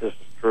see that this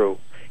is true.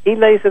 He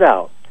lays it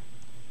out.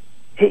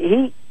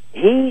 He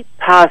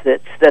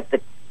posits that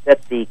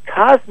the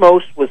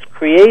cosmos was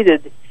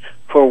created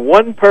for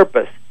one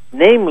purpose,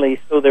 namely,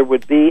 so there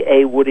would be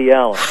a Woody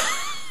Allen.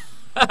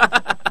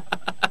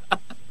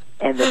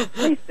 And the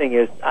funny thing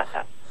is,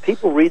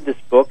 people read this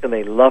book and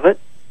they love it.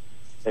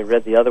 They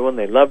read the other one,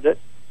 they loved it.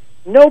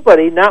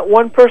 Nobody, not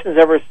one person,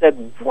 has ever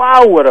said,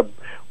 wow,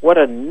 what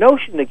a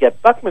notion to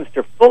get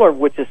Buckminster Fuller,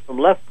 which is from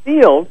left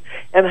field,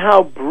 and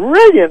how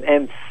brilliant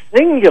and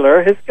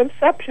singular his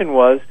conception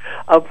was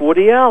of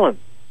Woody Allen.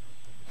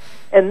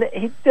 And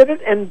he did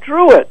it and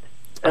drew it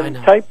and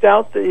typed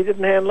out, he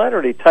didn't hand letter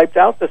it, he typed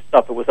out the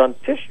stuff, it was on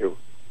tissue.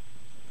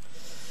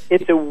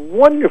 It's a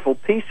wonderful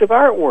piece of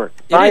artwork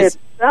by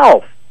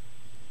itself.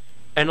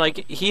 And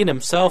like he in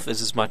himself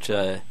is as much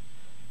has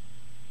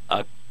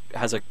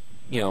a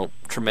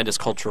tremendous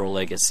cultural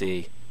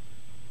legacy,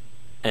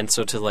 and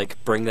so to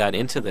like bring that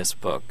into this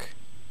book.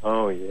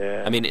 Oh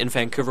yeah. I mean, in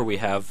Vancouver we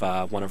have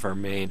one of our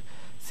main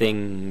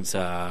things,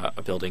 a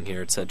building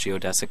here. It's a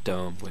geodesic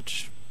dome,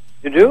 which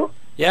you do.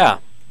 Yeah,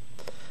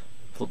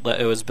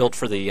 it was built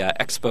for the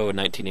Expo in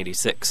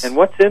 1986. And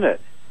what's in it?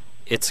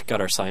 It's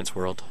got our Science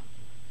World.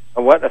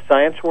 A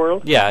Science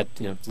World? Yeah,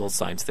 little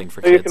science thing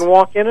for so kids. You can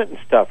walk in it and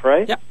stuff,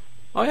 right? Yeah.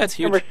 Oh, yeah, it's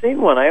huge. I've never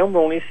seen one. I've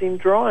only seen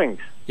drawings.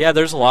 Yeah,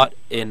 there's a lot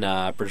in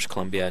British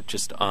Columbia,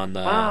 just on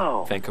the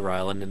Wow. Vancouver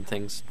Island and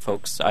things,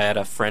 folks. I had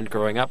a friend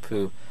growing up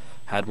who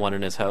had one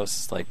in his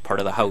house. Like, part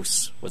of the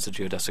house was a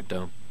geodesic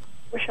dome.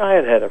 Wish I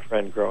had a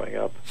friend growing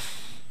up.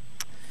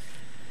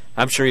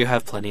 I'm sure you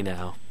have plenty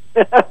now.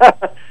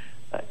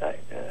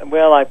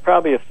 Well, I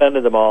probably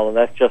offended them all, and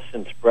that's just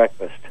since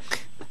breakfast.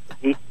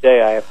 Each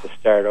day I have to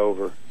start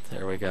over.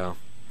 There we go.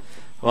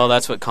 Well,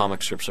 that's what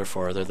comic strips are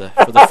for. They're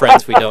for the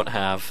friends we don't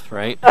have,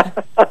 right?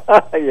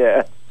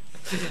 Yeah.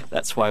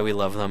 That's why we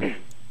love them.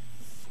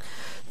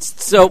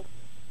 So,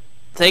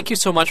 thank you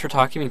so much for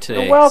talking to me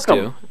today, You're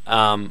welcome.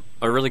 Stu.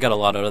 I really got a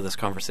lot out of this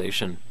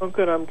conversation. Oh,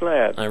 good. I'm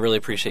glad. I really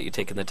appreciate you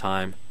taking the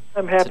time.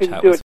 I'm happy to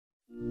chat do with it.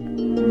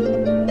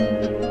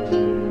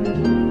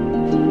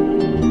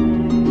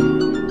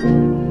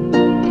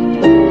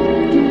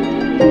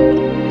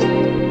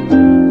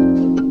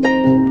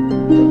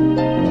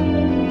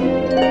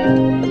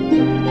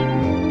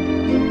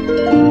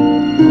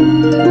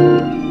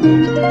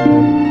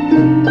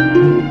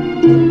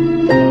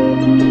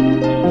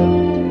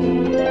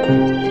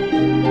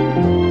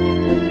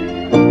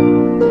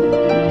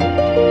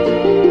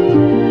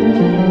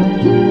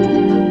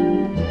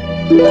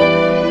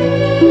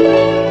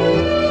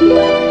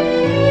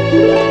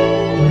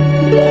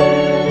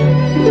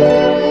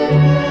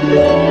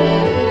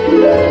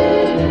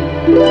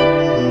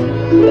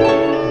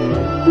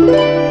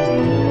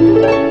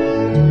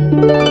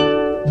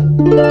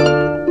 Thank you.